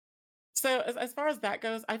 so as far as that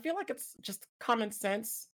goes, I feel like it's just common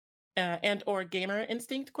sense and or gamer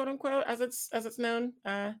instinct, quote unquote, as it's known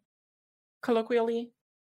colloquially.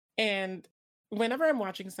 And whenever I'm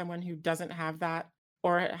watching someone who doesn't have that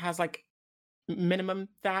or has like minimum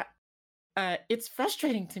that, it's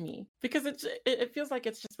frustrating to me because it feels like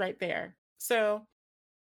it's just right there. So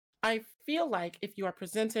I feel like if you are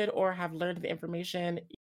presented or have learned the information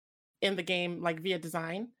in the game, like via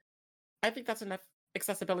design, I think that's enough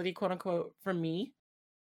accessibility, quote unquote, for me.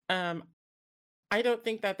 Um, I don't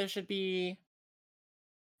think that there should be,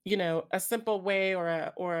 you know, a simple way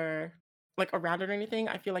or like around it or anything.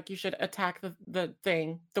 I feel like you should attack the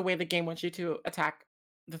thing the way the game wants you to attack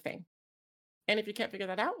the thing. And if you can't figure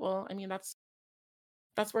that out, well, I mean that's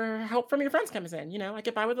where help from your friends comes in. You know, I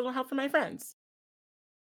get by with a little help from my friends.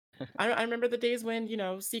 I remember the days when, you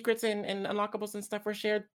know, secrets and unlockables and stuff were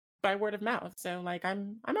shared by word of mouth. So like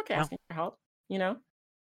I'm okay Yeah. asking for help, you know?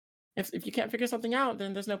 If you can't figure something out,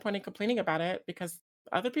 then there's no point in complaining about it because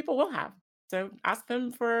other people will have. So ask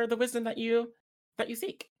them for the wisdom that you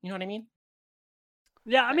seek. You know what I mean?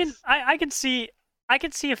 Yeah, I mean, Nice. I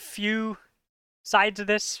can see a few sides of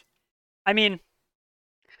this. I mean,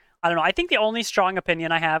 I don't know. I think the only strong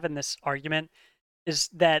opinion I have in this argument is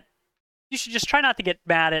that you should just try not to get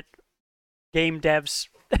mad at game devs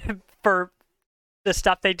for the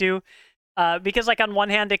stuff they do, because like on one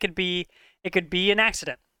hand, it could be an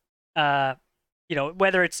accident. You know,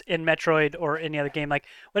 whether it's in Metroid or any other game, like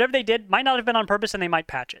whatever they did might not have been on purpose, and they might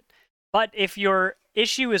patch it. But if your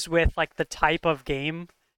issue is with like the type of game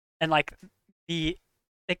and like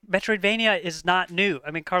Metroidvania is not new.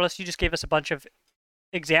 I mean, Carlos, you just gave us a bunch of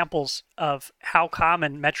examples of how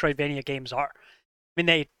common Metroidvania games are. I mean,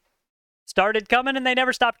 they started coming and they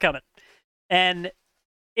never stopped coming. And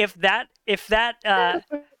if that's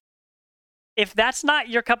not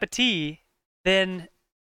your cup of tea, then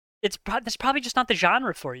that's probably just not the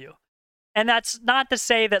genre for you. And that's not to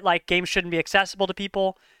say that like games shouldn't be accessible to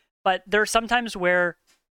people, but there are sometimes where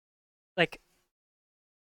like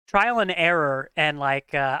trial and error and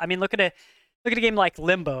like I mean look at a game like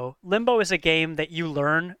Limbo. Limbo is a game that you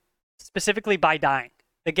learn specifically by dying.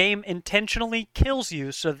 The game intentionally kills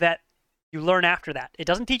you so that you learn after that. It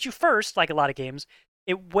doesn't teach you first like a lot of games.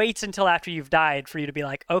 It waits until after you've died for you to be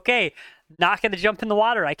like, okay, not going to jump in the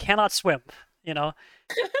water. I cannot swim, you know?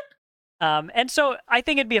 And so I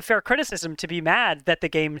think it'd be a fair criticism to be mad that the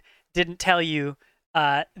game didn't tell you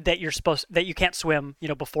that you can't swim, you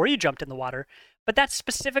know, before you jumped in the water. But that's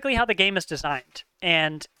specifically how the game is designed.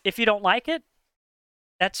 And if you don't like it,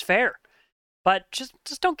 that's fair. But just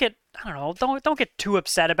don't get, I don't know, don't get too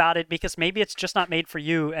upset about it because maybe it's just not made for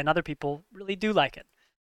you and other people really do like it.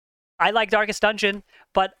 I like Darkest Dungeon,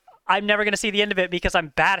 but I'm never going to see the end of it because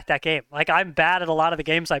I'm bad at that game. Like I'm bad at a lot of the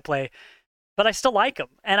games I play, but I still like them.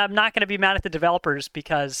 And I'm not going to be mad at the developers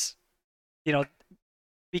because, you know,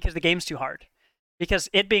 because the game's too hard. Because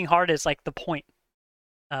it being hard is like the point.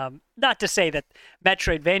 Not to say that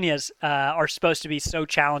Metroidvanias are supposed to be so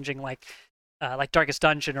challenging like Darkest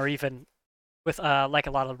Dungeon or even with like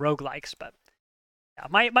a lot of roguelikes, but yeah,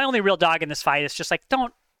 my only real dog in this fight is just like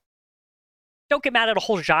don't get mad at a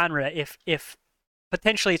whole genre if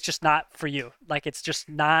potentially it's just not for you. Like it's just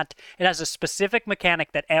not, it has a specific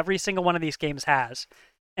mechanic that every single one of these games has.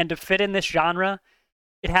 And to fit in this genre,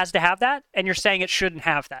 it has to have that, and you're saying it shouldn't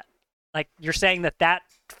have that. Like you're saying that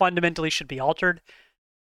fundamentally should be altered.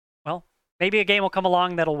 Well, maybe a game will come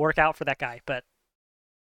along that'll work out for that guy, but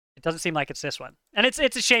it doesn't seem like it's this one. And it's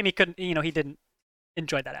a shame he couldn't, you know, he didn't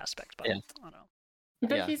enjoy that aspect, but Yeah. I don't know.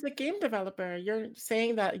 But Yeah. he's a game developer. You're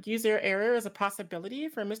saying that user error is a possibility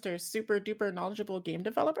for Mr. Super Duper knowledgeable game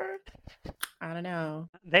developer? I don't know.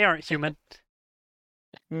 They aren't human.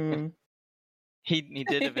 He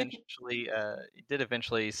did eventually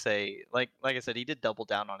say, like I said, he did double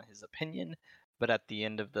down on his opinion, but at the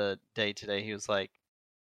end of the day today he was like,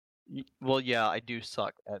 Well, yeah, I do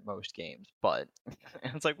suck at most games, but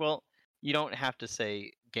and it's like, well, you don't have to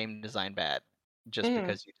say game design bad just Mhm.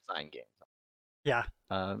 because you design games. Yeah.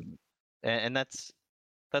 Um, and that's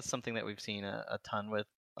something that we've seen a ton with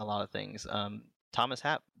a lot of things. Thomas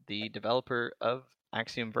Happ, the developer of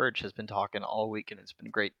Axiom Verge, has been talking all week, and it's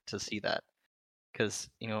been great to see that because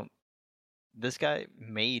this guy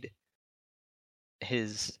made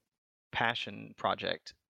his passion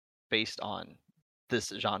project based on this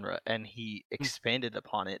genre, and he expanded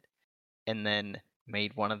upon it, and then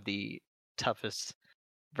made one of the toughest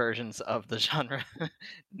versions of the genre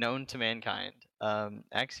known to mankind.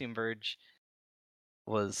 Axiom Verge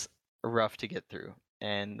was rough to get through,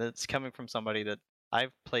 and that's coming from somebody that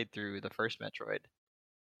I've played through the first Metroid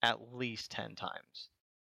at least 10 times.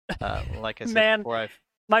 Like I said Man, before,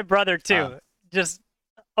 my brother uh, too. Just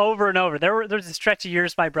over and over. There's a stretch of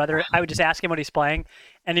years my brother, I would just ask him what he's playing,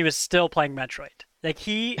 and he was still playing Metroid. Like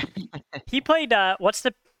he played what's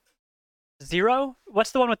the Zero?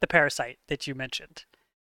 What's the one with the parasite that you mentioned?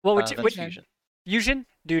 Well, that's which Fusion. Fusion?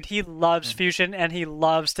 Dude, he loves Mm. Fusion, and he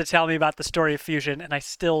loves to tell me about the story of Fusion, and I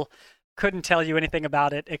still couldn't tell you anything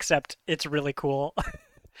about it except it's really cool.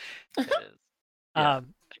 It is. Yeah.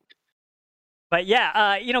 But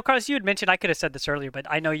yeah, Carlos, you had mentioned, I could have said this earlier, but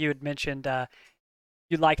I know you had mentioned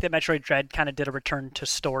you like that Metroid Dread kind of did a return to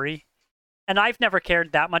story. And I've never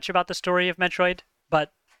cared that much about the story of Metroid,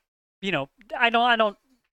 but I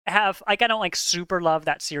don't like super love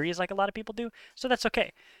that series like a lot of people do, so that's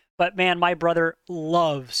okay. But man, my brother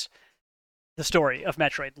loves the story of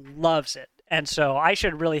Metroid, loves it. And so I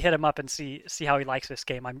should really hit him up and see how he likes this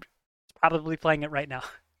game. I'm probably playing it right now.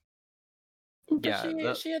 But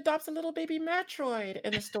Yeah. she adopts a little baby Metroid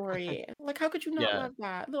in the story. Like, how could you not Yeah. love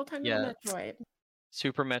that little tiny Yeah. little Metroid?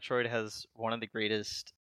 Super Metroid has one of the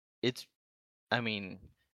greatest. It's, I mean,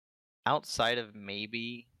 outside of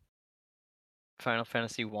maybe Final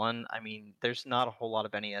Fantasy One, I mean, there's not a whole lot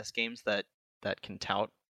of NES games that can tout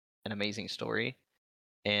an amazing story,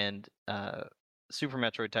 and Super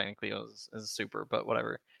Metroid technically is super, but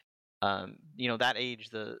whatever. That age,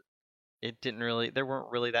 there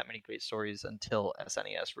weren't really that many great stories until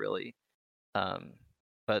SNES, really. Um,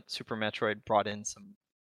 but Super Metroid brought in some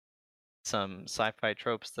sci-fi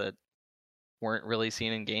tropes that weren't really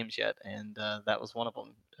seen in games yet, and that was one of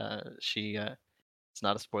them. It's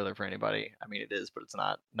not a spoiler for anybody. I mean, it is, but it's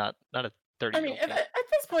not a I mean, 30-year-old at, game. at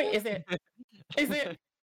this point, is it? Is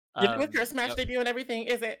it with her Smash Yep, debut and everything?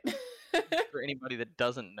 Is it? for anybody that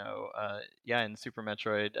doesn't know, yeah, in Super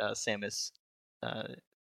Metroid, Samus uh,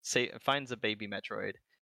 finds a baby Metroid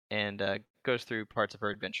and goes through parts of her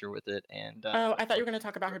adventure with it. And Oh, I thought you were going to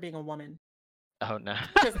talk about her being a woman. oh no,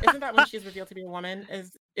 Because isn't that when she's revealed to be a woman?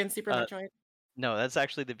 Is in Super uh, Metroid? no, that's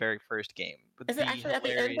actually the very first game. But Is it actually at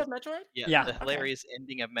the end of Metroid? yeah, Yeah. the Okay. hilarious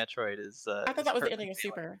ending of Metroid is I thought that was the ending of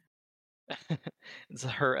Super. it's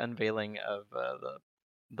her unveiling of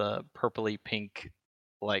the purpley pink,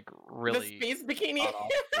 like The really space bikini god-awful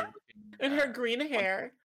looking, and her green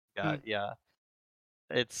hair. God, yeah,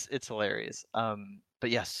 it's hilarious. But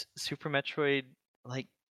yes, Super Metroid, like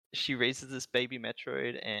she raises this baby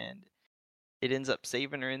Metroid, and it ends up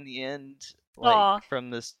saving her in the end, like Aw. from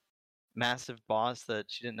this massive boss that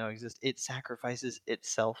she didn't know existed. It sacrifices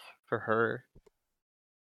itself for her.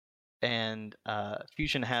 And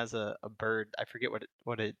Fusion has a bird. I forget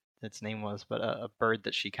its name was, but a bird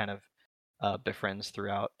that she kind of befriends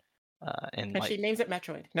throughout. And And she names it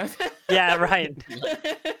Metroid. No. Yeah, right.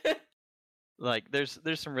 like there's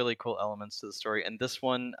some really cool elements to the story, and this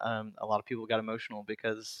one, a lot of people got emotional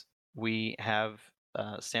because we have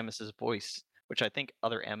Samus's voice, which I think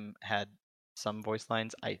Other M had some voice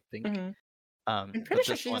lines. I think. Mhm. I'm But pretty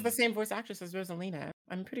sure this she has one, the same voice actress as Rosalina.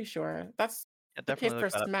 I'm pretty sure that's yeah, the case definitely for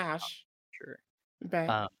look that up. Smash. Sure.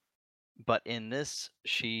 But But in this,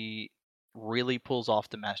 she really pulls off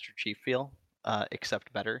the Master Chief feel,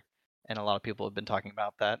 except better, and a lot of people have been talking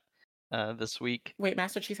about that this week. wait,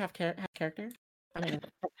 Master Chief have character? I don't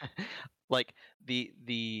know. Like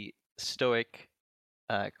the stoic,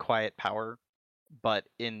 quiet power, but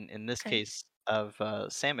in this Okay. case of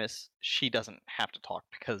Samus, she doesn't have to talk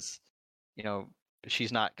because you know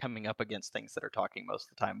she's not coming up against things that are talking most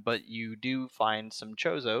of the time. But you do find some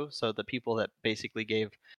Chozo, so the people that basically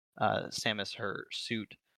gave Samus her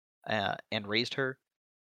suit and raised her.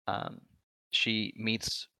 Um, she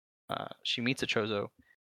meets a Chozo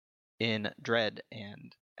in Dread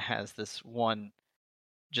and has this one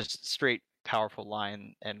just straight powerful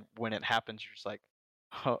line, and when it happens, you're just like,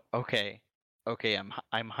 oh, okay,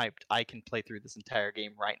 I'm hyped. I can play through this entire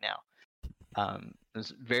game right now.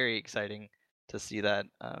 It's very exciting to see that.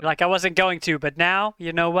 Like I wasn't going to, but now,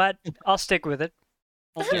 you know what? I'll stick with it.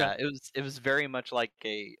 We'll do Yeah, it. it was very much like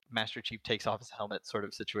a Master Chief takes off his helmet sort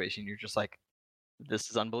of situation. You're just like, this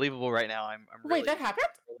is unbelievable right now. I'm Wait, that really, happened?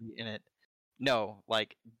 really in it. No,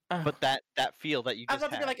 like, Oh, but that feel that you I was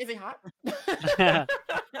just about to be had. like, is he hot?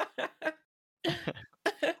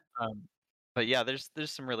 Um, but yeah, there's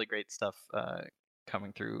some really great stuff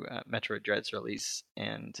coming through Metroid Dread's release,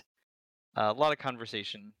 and a lot of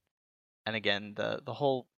conversation. And again, the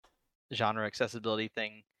whole genre accessibility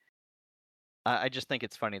thing. I just think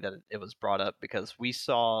it's funny that it was brought up because we've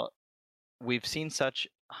seen such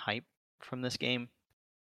hype from this game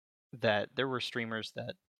that there were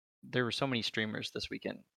so many streamers this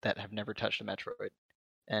weekend that have never touched a Metroid,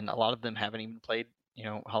 and a lot of them haven't even played,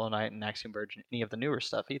 Hollow Knight and Axiom Verge and any of the newer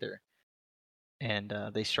stuff either, and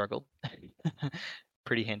they struggled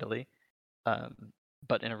pretty handily, um,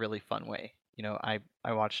 but in a really fun way. I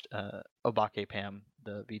watched Obake Pam,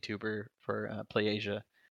 the VTuber for PlayAsia,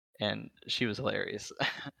 and she was hilarious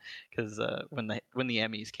because when the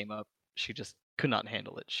Emmys came up, she just could not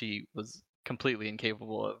handle it. She was completely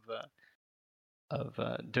incapable of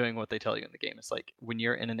doing what they tell you in the game. It's like when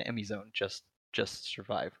you're in an Emmy zone, just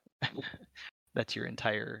survive. That's your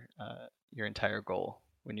entire goal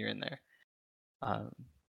when you're in there. Um,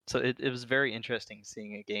 so it was very interesting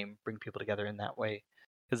seeing a game bring people together in that way,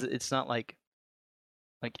 because it's not like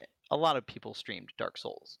a lot of people streamed Dark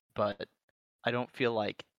Souls, but I don't feel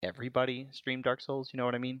like everybody streamed Dark Souls. You know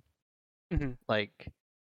what I mean? Mhm. Like,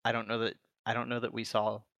 I don't know that we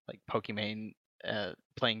saw like Pokimane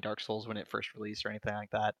playing Dark Souls when it first released or anything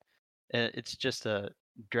like that. It's just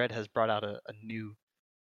Dread has brought out a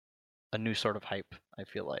new sort of hype. I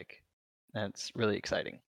feel like, and it's really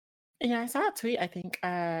exciting. Yeah, I saw a tweet, I think,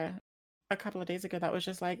 a couple of days ago that was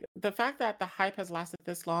just like the fact that the hype has lasted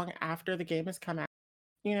this long after the game has come out,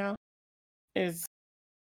 you know, is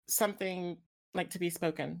something like to be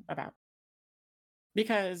spoken about.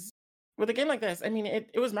 Because with a game like this, I mean, it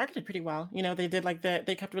was marketed pretty well. They did like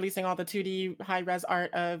they kept releasing all the 2D high res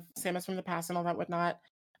art of Samus from the past and all that whatnot.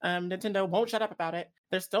 Nintendo won't shut up about it.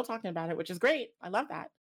 They're still talking about it, which is great. I love that.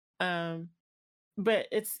 Um, but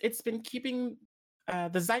it's been keeping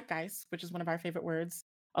the zeitgeist, which is one of our favorite words,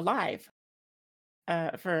 alive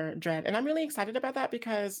for Dread. And I'm really excited about that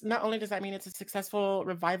because not only does that mean it's a successful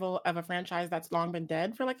revival of a franchise that's long been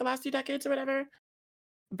dead for like the last 2 decades or whatever,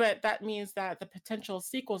 but that means that the potential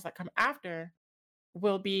sequels that come after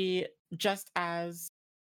will be just as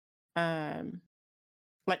um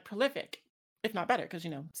like prolific, if not better, because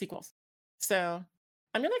sequels. So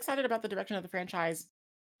I'm really excited about the direction of the franchise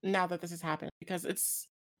now that this has happened because it's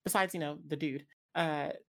besides the dude uh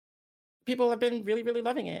people have been really really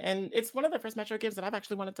loving it, and it's one of the first Metro games that I've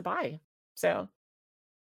actually wanted to buy. So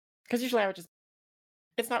because usually I would just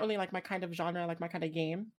it's not really like my kind of genre, like my kind of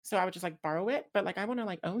game, so I would just like borrow it, but like I want to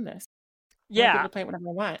like own this. I want to be able Yeah, to play it whenever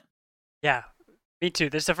I want. yeah, me too.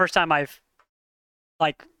 This is the first time I've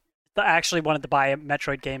like actually wanted to buy a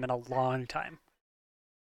Metroid game in a long time.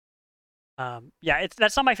 Yeah,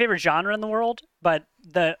 that's not my favorite genre in the world, but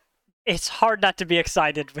it's hard not to be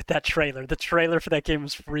excited with that trailer. The trailer for that game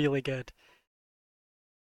was really good.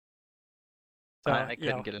 So, I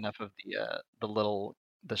couldn't get enough of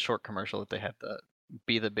the short commercial that they had, the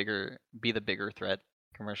be the bigger threat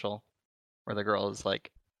commercial, where the girl is like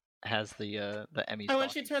has the Emmy. Oh, when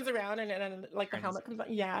she turns around and like the helmet comes on.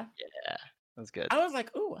 Yeah. Yeah, that's good. I was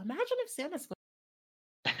like, ooh, imagine if Samus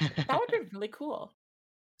that would be really cool.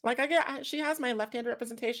 Like she has my left-handed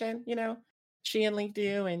representation, she and Link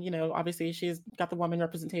do, and obviously she's got the woman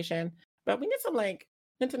representation. But we need some like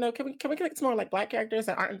Nintendo. Can we get some more like black characters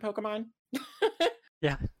that aren't in Pokemon?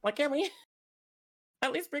 Yeah. Like, can we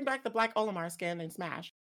at least bring back the black Olimar skin and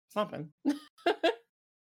Smash something?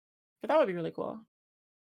 But that would be really cool.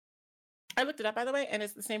 I looked it up, by the way, and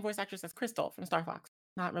it's the same voice actress as Crystal from Star Fox,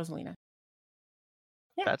 not Rosalina.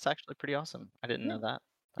 Yeah. That's actually pretty awesome. I didn't know that.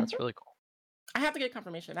 That's really cool. I have to get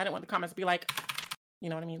confirmation. I didn't want the comments to be like, you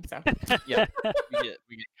know what I mean? So Yeah,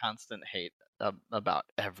 we get constant hate about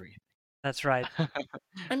everything. That's right.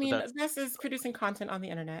 I mean, this is producing content on the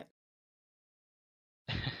internet.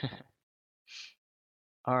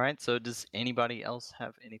 All right. So, does anybody else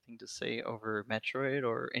have anything to say over Metroid,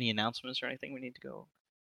 or any announcements or anything we need to go?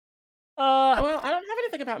 Well, I don't have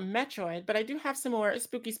anything about Metroid, but I do have some more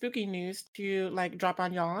spooky news to like drop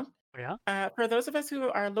on y'all. Yeah. For those of us who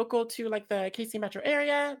are local to like the KC metro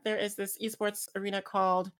area, there is this esports arena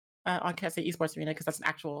called I can't say esports arena because that's an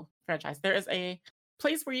actual franchise. There is a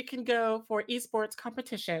place where you can go for esports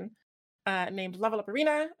competition named Level Up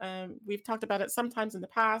Arena. We've talked about it sometimes in the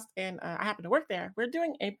past, and I happen to work there. We're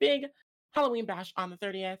doing a big Halloween bash on the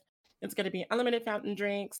 30th. It's going to be unlimited fountain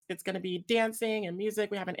drinks. It's going to be dancing and music.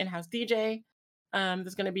 We have an in-house DJ.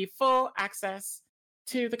 There's going to be full access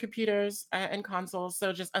to the computers and consoles,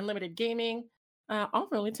 so just unlimited gaming, all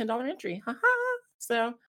for only $10 entry.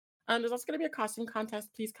 So there's also going to be a costume contest.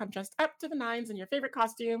 Please come dressed up to the nines in your favorite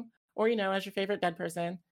costume, or as your favorite dead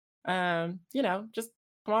person. Just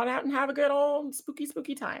come on out and have a good old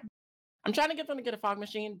spooky time. I'm trying to get them to get a fog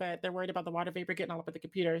machine, but they're worried about the water vapor getting all up at the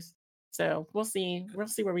computers. So we'll see. We'll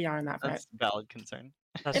see where we are in that front. That's a valid concern.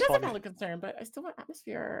 That's It is a funny. valid concern, but I still want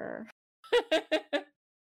atmosphere.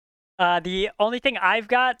 The only thing I've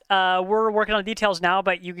got, we're working on details now,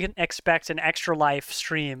 but you can expect an Extra Life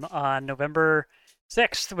stream on November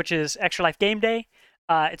 6th, which is Extra Life Game Day.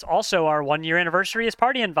 It's also our 1-year anniversary as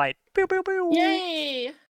Party Invite. Boo, boo, boo.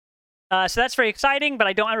 Yay! So that's very exciting, but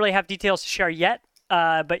I don't really have details to share yet.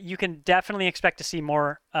 But you can definitely expect to see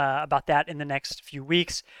more about that in the next few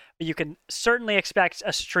weeks. But you can certainly expect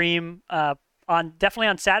a stream definitely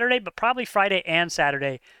on Saturday, but probably Friday and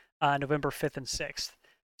Saturday, November 5th and 6th.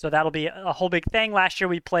 So that'll be a whole big thing. Last year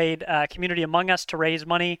we played Community Among Us to raise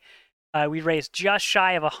money. We raised just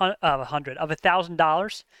shy of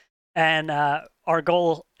 $1,000, and our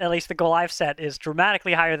goal, at least the goal I've set, is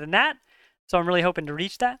dramatically higher than that. So I'm really hoping to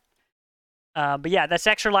reach that. But yeah, that's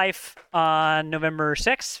Extra Life on November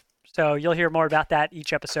 6th. So you'll hear more about that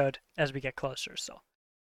each episode as we get closer. So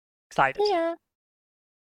excited. Yeah.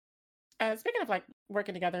 Speaking of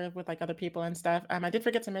working together with other people and stuff, I did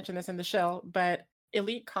forget to mention this in the show, but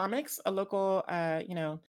Elite Comics, a local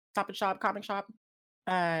Stop and Shop comic shop,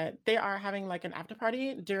 they are having an after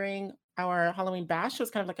party during our Halloween bash. So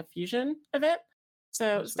it's kind of like a fusion event.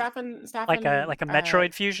 So staff like a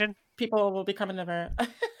Metroid fusion. People will be coming over.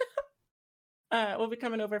 We'll be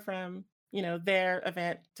coming over from their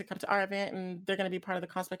event to come to our event, and they're going to be part of the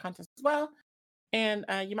cosplay contest as well. And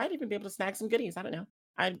you might even be able to snag some goodies. I don't know.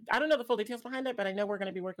 I don't know the full details behind it, but I know we're going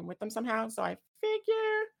to be working with them somehow. So I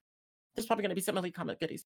figure there's probably going to be some Elite Comic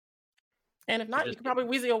goodies. And if not, you can probably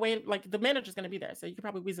weasel your way. The manager's going to be there, so you can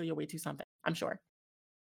probably weasel your way to something. I'm sure.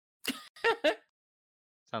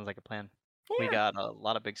 Sounds like a plan. Yeah. We got a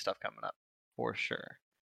lot of big stuff coming up for sure.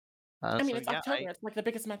 It's October. It's the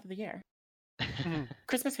biggest month of the year.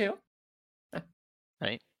 Christmas who?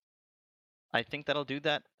 Right. I think that'll do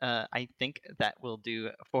that. I think that will do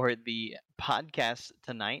for the podcast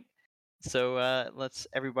tonight. So let's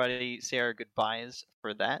everybody say our goodbyes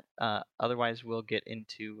for that. Otherwise, we'll get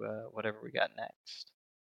into whatever we got next.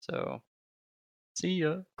 So, see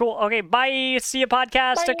ya. Cool. Okay, bye. See ya,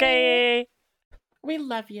 podcast. Bye. Okay. We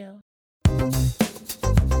love you.